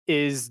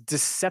is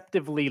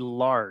deceptively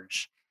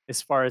large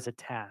as far as a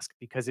task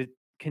because it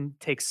can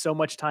take so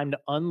much time to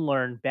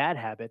unlearn bad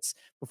habits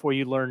before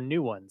you learn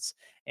new ones.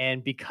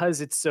 And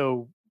because it's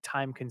so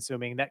time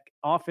consuming, that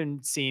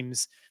often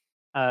seems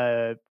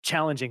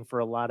challenging for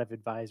a lot of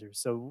advisors.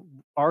 So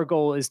our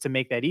goal is to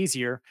make that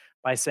easier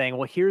by saying,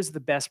 well, here's the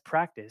best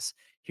practice.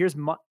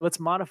 Let's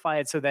modify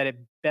it so that it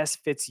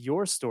best fits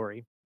your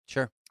story,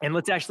 Sure. and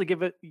let's actually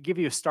give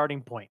you a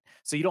starting point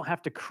so you don't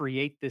have to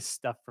create this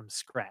stuff from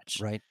scratch.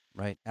 Right,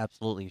 right,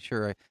 absolutely,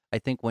 sure. I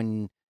think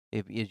when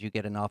if as you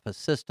get an office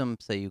system,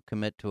 say you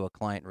commit to a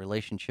client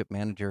relationship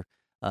manager,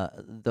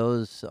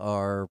 those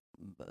are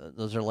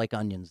like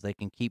onions. You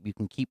can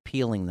keep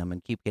peeling them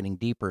and keep getting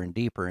deeper and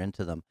deeper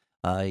into them.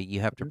 You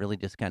have to Mhm. really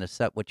just kind of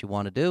set what you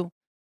want to do,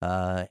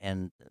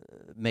 and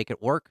make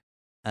it work,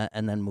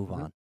 and then move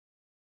Mhm. on.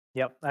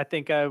 Yep. I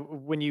think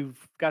when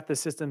you've got the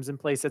systems in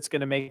place, that's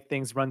going to make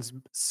things run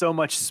so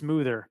much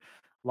smoother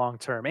long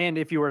term. And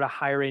if you were to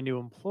hire a new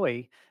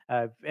employee,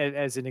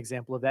 as an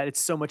example of that, it's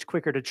so much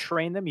quicker to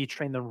train them. You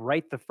train them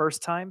right the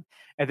first time,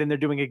 and then they're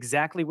doing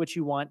exactly what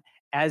you want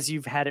as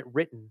you've had it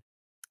written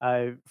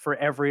for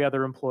every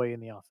other employee in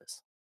the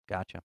office.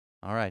 Gotcha.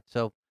 All right.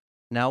 So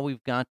now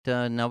we've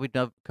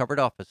covered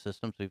office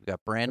systems. We've got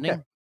Okay.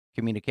 branding,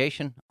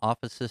 communication,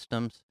 office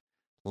systems.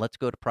 Let's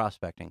go to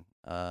prospecting.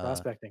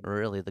 Prospecting,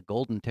 Really the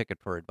golden ticket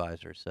for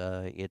advisors.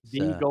 It's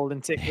the golden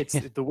ticket.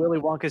 It's the Willy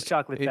Wonka's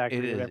chocolate it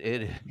factory of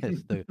is everything.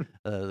 it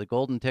is the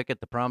golden ticket,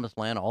 the promised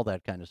land, all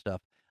that kind of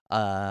stuff.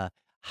 Uh,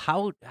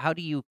 how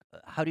do you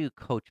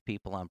coach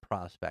people on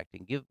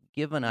prospecting?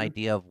 Give an Mhm.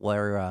 idea of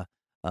where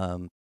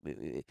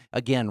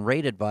again,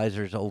 rate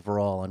advisors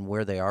overall and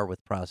where they are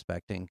with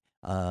prospecting.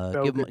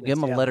 Oh Give goodness,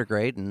 them a yeah. letter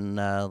grade, and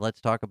let's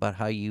talk about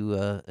how you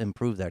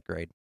improve that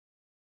grade.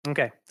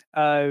 Okay.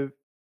 Uh,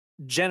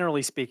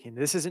 Generally speaking,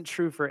 this isn't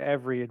true for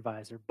every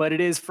advisor, but it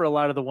is for a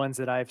lot of the ones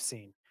that I've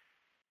seen.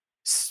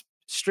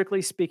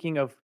 Strictly speaking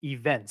of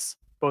events,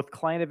 both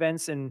client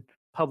events and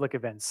public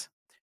events,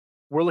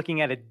 we're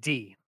looking at a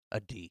D, A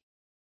D.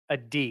 a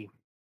D.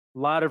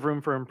 Lot of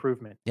room for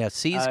improvement. Yeah,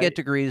 C's Uh, get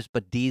degrees,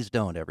 but D's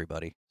don't.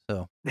 Everybody.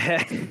 So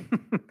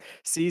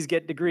C's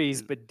get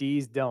degrees, but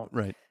D's don't.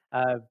 right.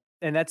 Uh,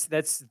 and that's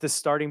the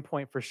starting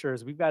point for sure.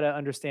 Is we've got to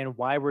understand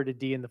why we're at a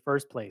D in the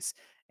first place.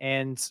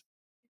 And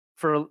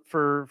for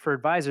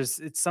advisors,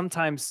 it's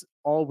sometimes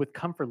all with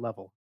comfort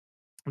level.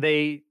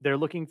 They're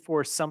looking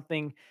for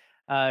something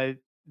uh,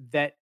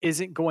 that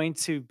isn't going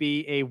to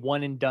be a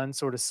one and done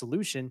sort of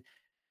solution.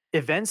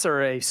 Events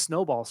are a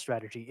snowball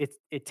strategy.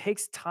 It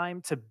takes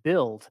time to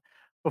build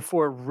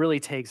before it really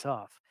takes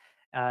off.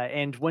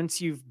 And once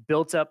you've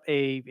built up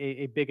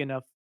a big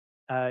enough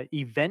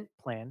event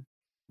plan,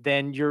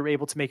 then you're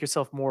able to make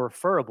yourself more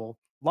referable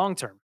long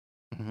term.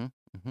 Hmm.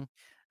 Hmm.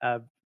 Uh,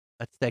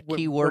 That's that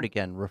key when, word when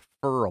again,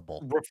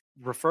 referable.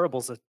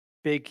 referrals a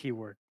big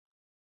keyword.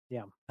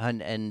 Yeah.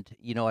 And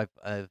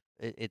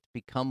it's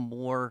become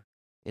more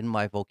in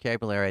my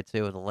vocabulary, I'd say,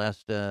 over the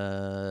last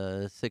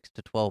 6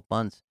 to 12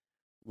 months.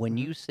 When Mhm.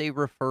 you say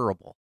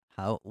referable,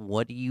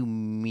 what do you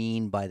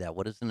mean by that?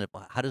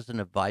 How does an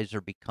advisor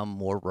become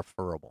more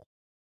referable?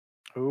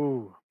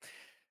 Ooh.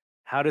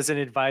 How does an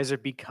advisor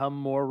become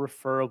more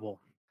referable?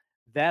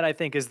 That I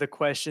think is the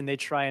question they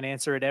try and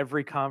answer at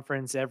every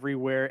conference,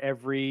 everywhere,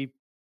 every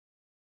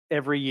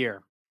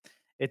year.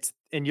 It's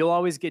and you'll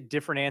always get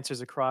different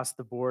answers across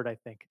the board, I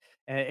think.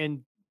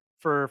 And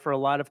for a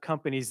lot of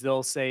companies,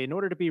 they'll say, in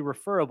order to be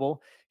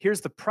referable,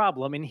 here's the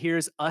problem, and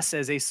here's us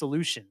as a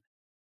solution.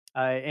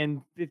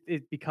 and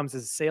it becomes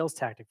a sales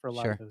tactic for a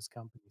lot of Sure. those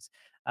companies.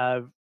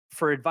 Uh,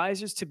 for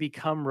advisors to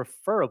become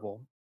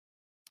referable,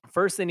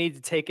 first they need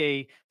to take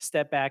a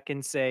step back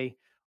and say,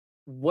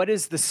 what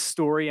is the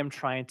story I'm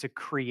trying to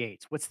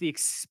create? What's the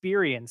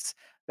experience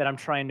that I'm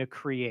trying to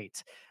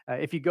create?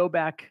 If you go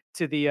back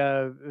to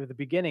the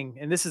beginning,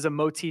 and this is a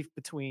motif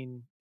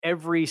between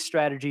every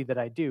strategy that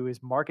I do,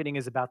 is marketing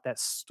is about that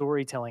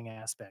storytelling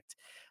aspect.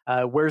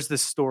 Where's the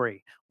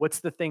story? What's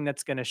the thing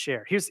that's going to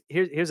share?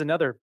 Here's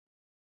another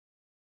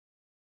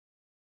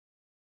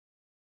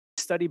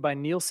study by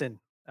Nielsen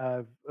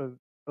a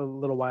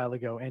little while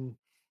ago, and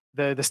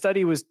the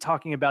study was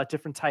talking about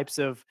different types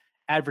of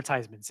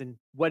advertisements and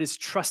what is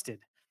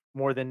trusted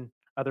more than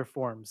other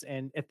forms.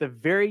 And at the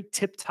very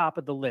tip top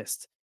of the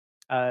list,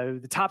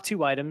 the top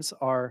two items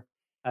are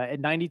at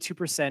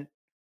 92%.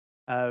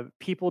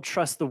 People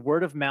trust the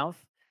word of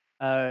mouth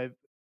uh,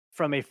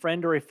 from a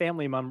friend or a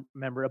family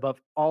member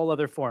above all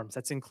other forms.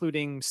 That's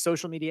including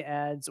social media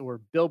ads or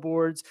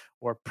billboards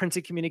or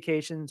printed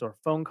communications or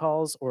phone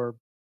calls or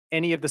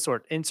any of the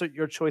sort. Insert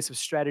your choice of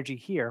strategy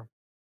here.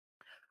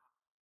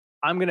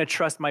 I'm going to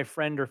trust my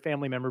friend or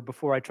family member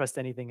before I trust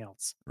anything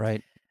else.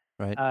 Right.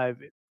 Right. Uh,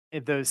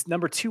 the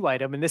number two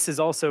item, and this is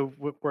also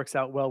what works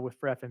out well with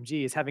for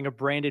FMG, is having a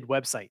branded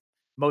website.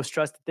 Most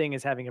trusted thing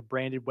is having a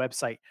branded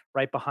website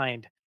right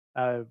behind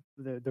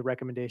the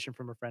recommendation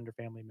from a friend or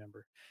family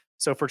member.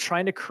 So if we're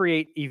trying to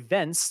create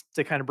events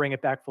to kind of bring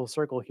it back full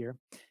circle here,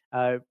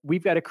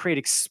 we've got to create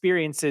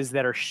experiences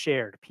that are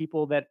shared,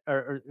 people that are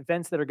or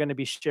events that are going to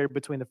be shared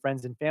between the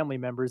friends and family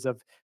members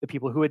of the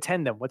people who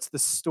attend them. What's the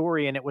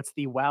story in it? What's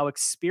the wow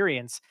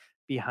experience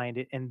behind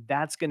it? And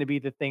that's going to be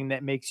the thing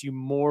that makes you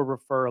more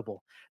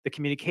referable. The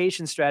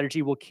communication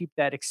strategy will keep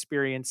that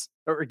experience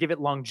or give it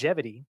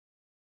longevity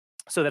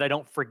so that I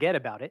don't forget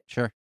about it.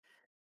 Sure.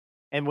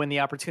 And when the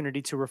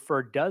opportunity to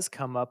refer does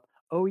come up,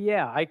 oh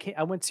yeah,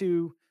 I went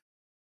to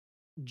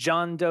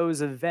John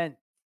Doe's event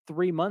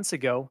 3 months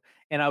ago,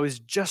 and I was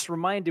just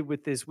reminded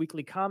with this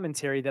weekly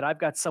commentary that I've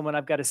got someone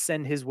I've got to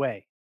send his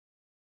way.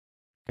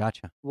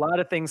 Gotcha. A lot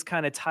of things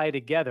kind of tie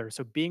together.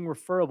 So being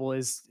referable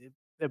is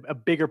a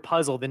bigger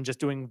puzzle than just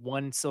doing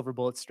one silver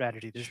bullet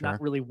strategy. There's not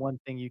Sure. really one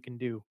thing you can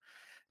do.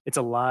 It's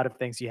a lot of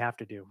things you have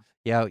to do.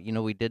 Yeah,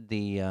 we did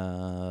the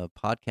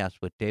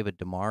podcast with David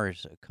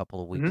Demars a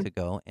couple of weeks Mhm.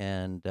 ago,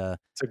 and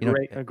It's a you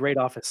know, great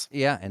office.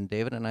 yeah, and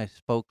David and I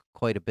spoke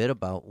quite a bit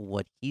about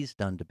what he's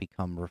done to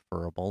become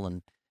referable,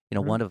 and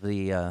Mhm.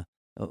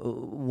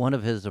 one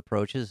of his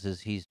approaches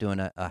is he's doing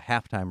a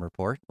halftime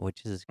report,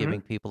 which is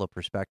giving Mhm. people a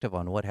perspective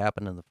on what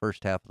happened in the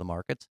first half of the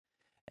markets,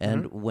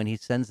 and Mhm. when he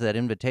sends that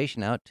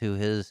invitation out to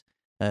his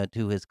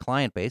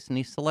client base, and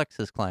he selects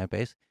his client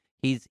base,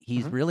 he's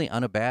Mhm. really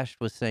unabashed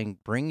with saying,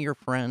 "Bring your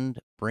friend,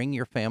 bring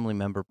your family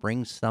member,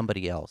 bring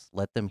somebody else.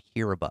 Let them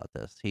hear about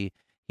this."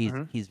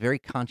 Mhm. He's very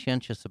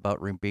conscientious about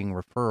being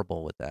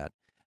referable with that,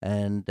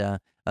 and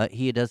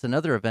he does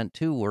another event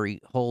too where he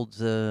holds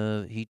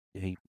he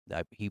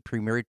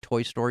premiered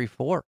Toy Story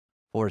 4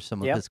 for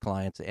some of Yep. his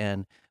clients,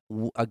 and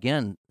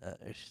again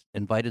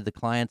invited the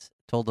clients,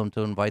 told them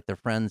to invite their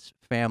friends,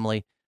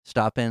 family,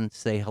 stop in,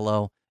 say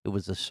hello. It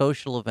was a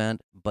social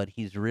event, but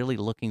he's really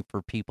looking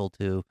for people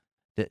to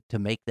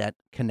make that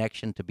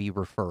connection to be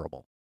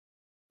referable.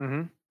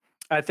 Mhm.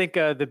 I think,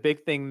 the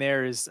big thing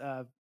there is,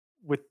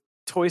 with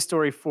Toy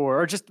Story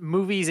 4 or just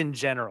movies in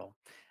general,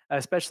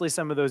 especially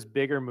some of those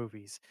bigger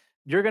movies,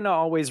 you're gonna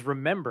always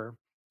remember,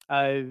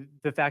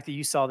 the fact that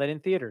you saw that in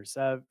theaters.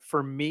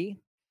 For me,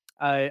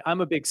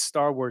 I'm a big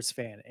Star Wars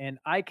fan, and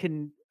I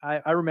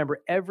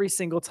remember every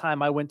single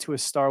time I went to a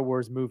Star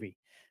Wars movie,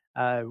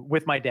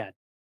 with my dad.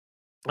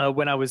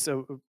 When I was,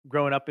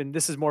 growing up, and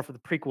this is more for the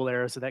prequel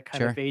era, so that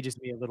kind of Sure. ages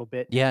me a little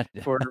bit Yeah,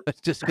 for I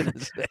was just gonna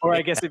say. or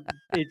I guess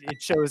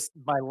it shows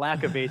my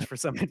lack of age for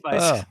some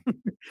advice. Oh,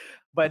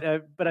 But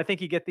I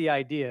think you get the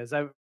ideas.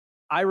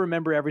 I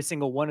remember every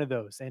single one of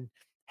those, and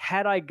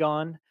had I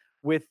gone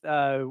with,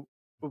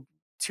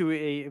 to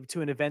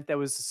an event that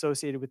was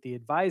associated with the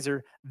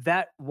advisor,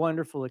 that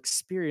wonderful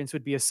experience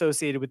would be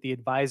associated with the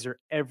advisor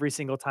every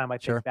single time I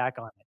think sure. back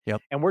on it.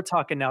 Yep. And we're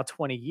talking now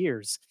 20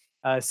 years,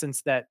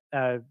 since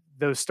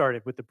those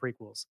started with the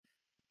prequels.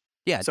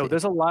 Yeah, So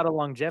there's a lot of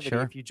longevity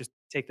sure. if you just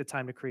take the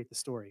time to create the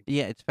story.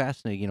 Yeah, it's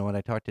fascinating. When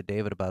I talked to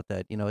David about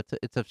that,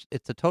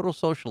 it's a total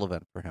social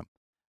event for him.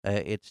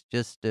 It's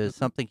just Mhm.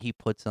 something he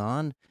puts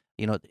on.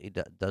 He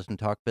doesn't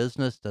talk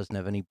business, doesn't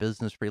have any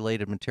business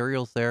related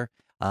materials there.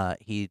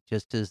 He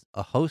just is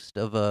a host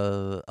of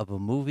a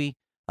movie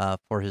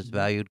for his Mhm.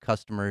 valued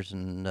customers,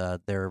 and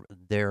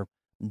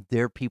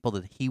their people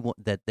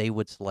that they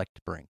would select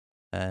to bring.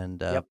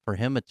 And Yep. for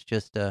him, it's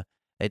just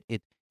it,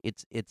 it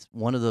it's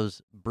one of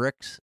those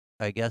bricks,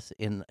 I guess,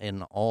 in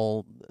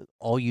all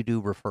you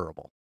do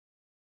referable.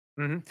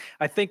 Mhm.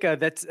 I think,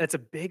 that's a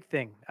big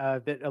thing,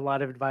 that a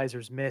lot of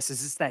advisors miss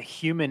is just that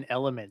human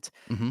element,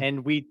 Mhm.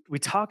 and we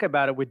talk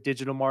about it with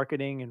digital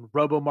marketing and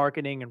robo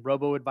marketing and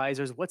robo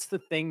advisors. What's the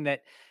thing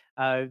that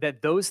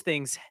those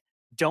things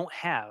don't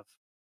have?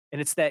 And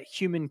it's that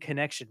human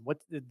connection. What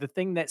the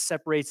thing that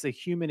separates the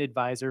human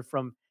advisor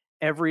from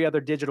every other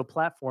digital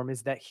platform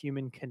is that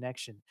human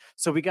connection.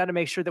 So we got to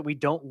make sure that we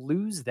don't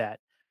lose that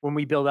when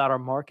we build out our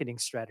marketing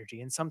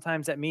strategy. And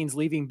sometimes that means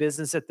leaving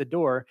business at the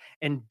door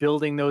and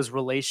building those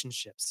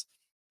relationships.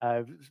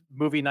 Uh,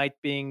 Movie night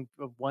being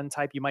one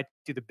type, you might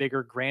do the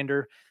bigger,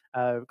 grander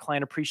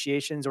client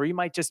appreciations, or you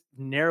might just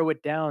narrow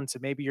it down to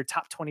maybe your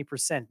top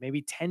 20%,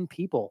 maybe 10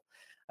 people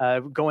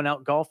going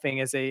out golfing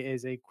as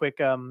a quick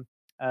uh,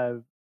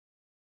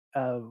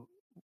 uh,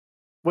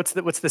 what's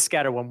the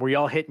scatter one where you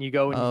all hit and you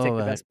go and you take Oh,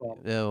 the best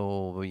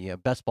ball, yeah,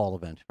 best ball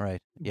event,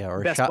 right? Yeah,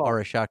 or a best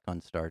ball,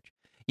 shotgun start.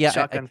 Yeah,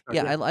 shotgun start.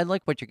 yeah, Yeah. I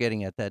like what you're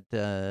getting at, that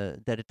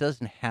that it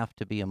doesn't have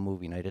to be a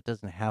movie night. It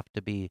doesn't have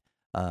to be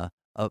a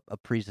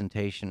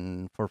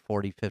presentation for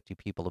 40, 50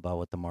 people about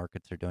what the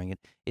markets are doing.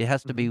 It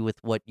has to Mhm. be with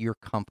what you're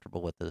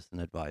comfortable with as an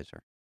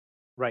advisor.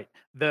 Right.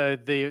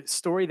 The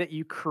story that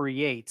you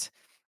create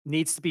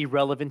needs to be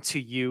relevant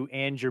to you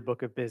and your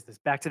book of business.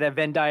 Back to that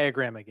Venn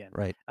diagram again.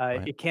 Right,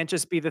 right. It can't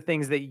just be the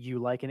things that you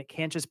like, and it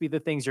can't just be the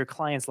things your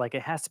clients like.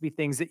 It has to be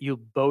things that you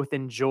both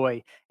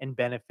enjoy and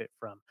benefit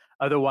from.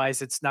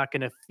 Otherwise, it's not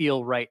going to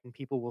feel right, and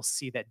people will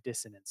see that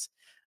dissonance.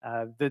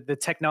 The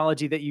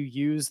technology that you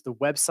use, the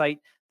website,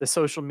 the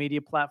social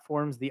media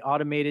platforms, the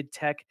automated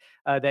tech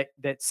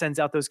that sends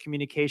out those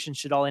communications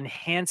should all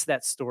enhance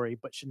that story,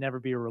 but should never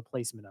be a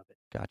replacement of it.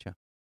 Gotcha.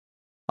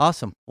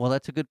 Awesome. Well,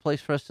 that's a good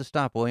place for us to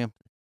stop, William.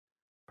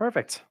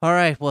 Perfect. All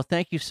right. Well,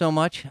 thank you so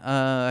much.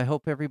 I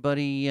hope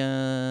everybody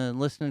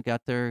listening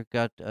got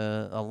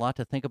a lot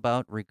to think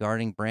about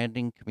regarding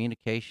branding,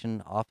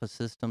 communication, office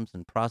systems,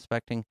 and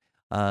prospecting.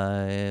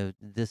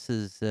 This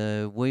is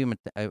William.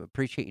 I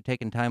appreciate you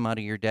taking time out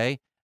of your day.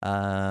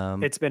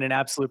 Um, It's been an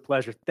absolute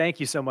pleasure. Thank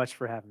you so much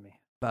for having me.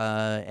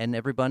 and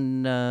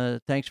everyone,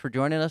 thanks for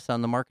joining us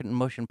on the Market in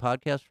Motion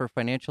podcast for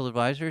financial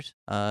advisors.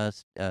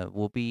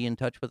 We'll be in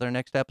touch with our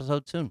next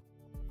episode soon.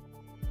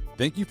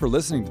 Thank you for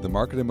listening to the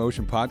Market in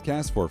Motion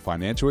podcast for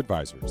financial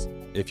advisors.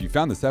 If you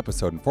found this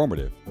episode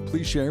informative,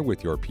 please share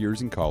with your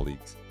peers and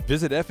colleagues.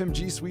 Visit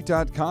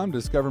fmgsuite.com to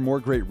discover more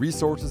great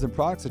resources and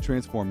products to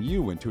transform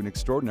you into an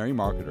extraordinary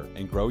marketer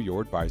and grow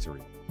your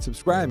advisory.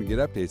 Subscribe and get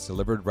updates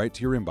delivered right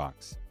to your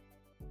inbox.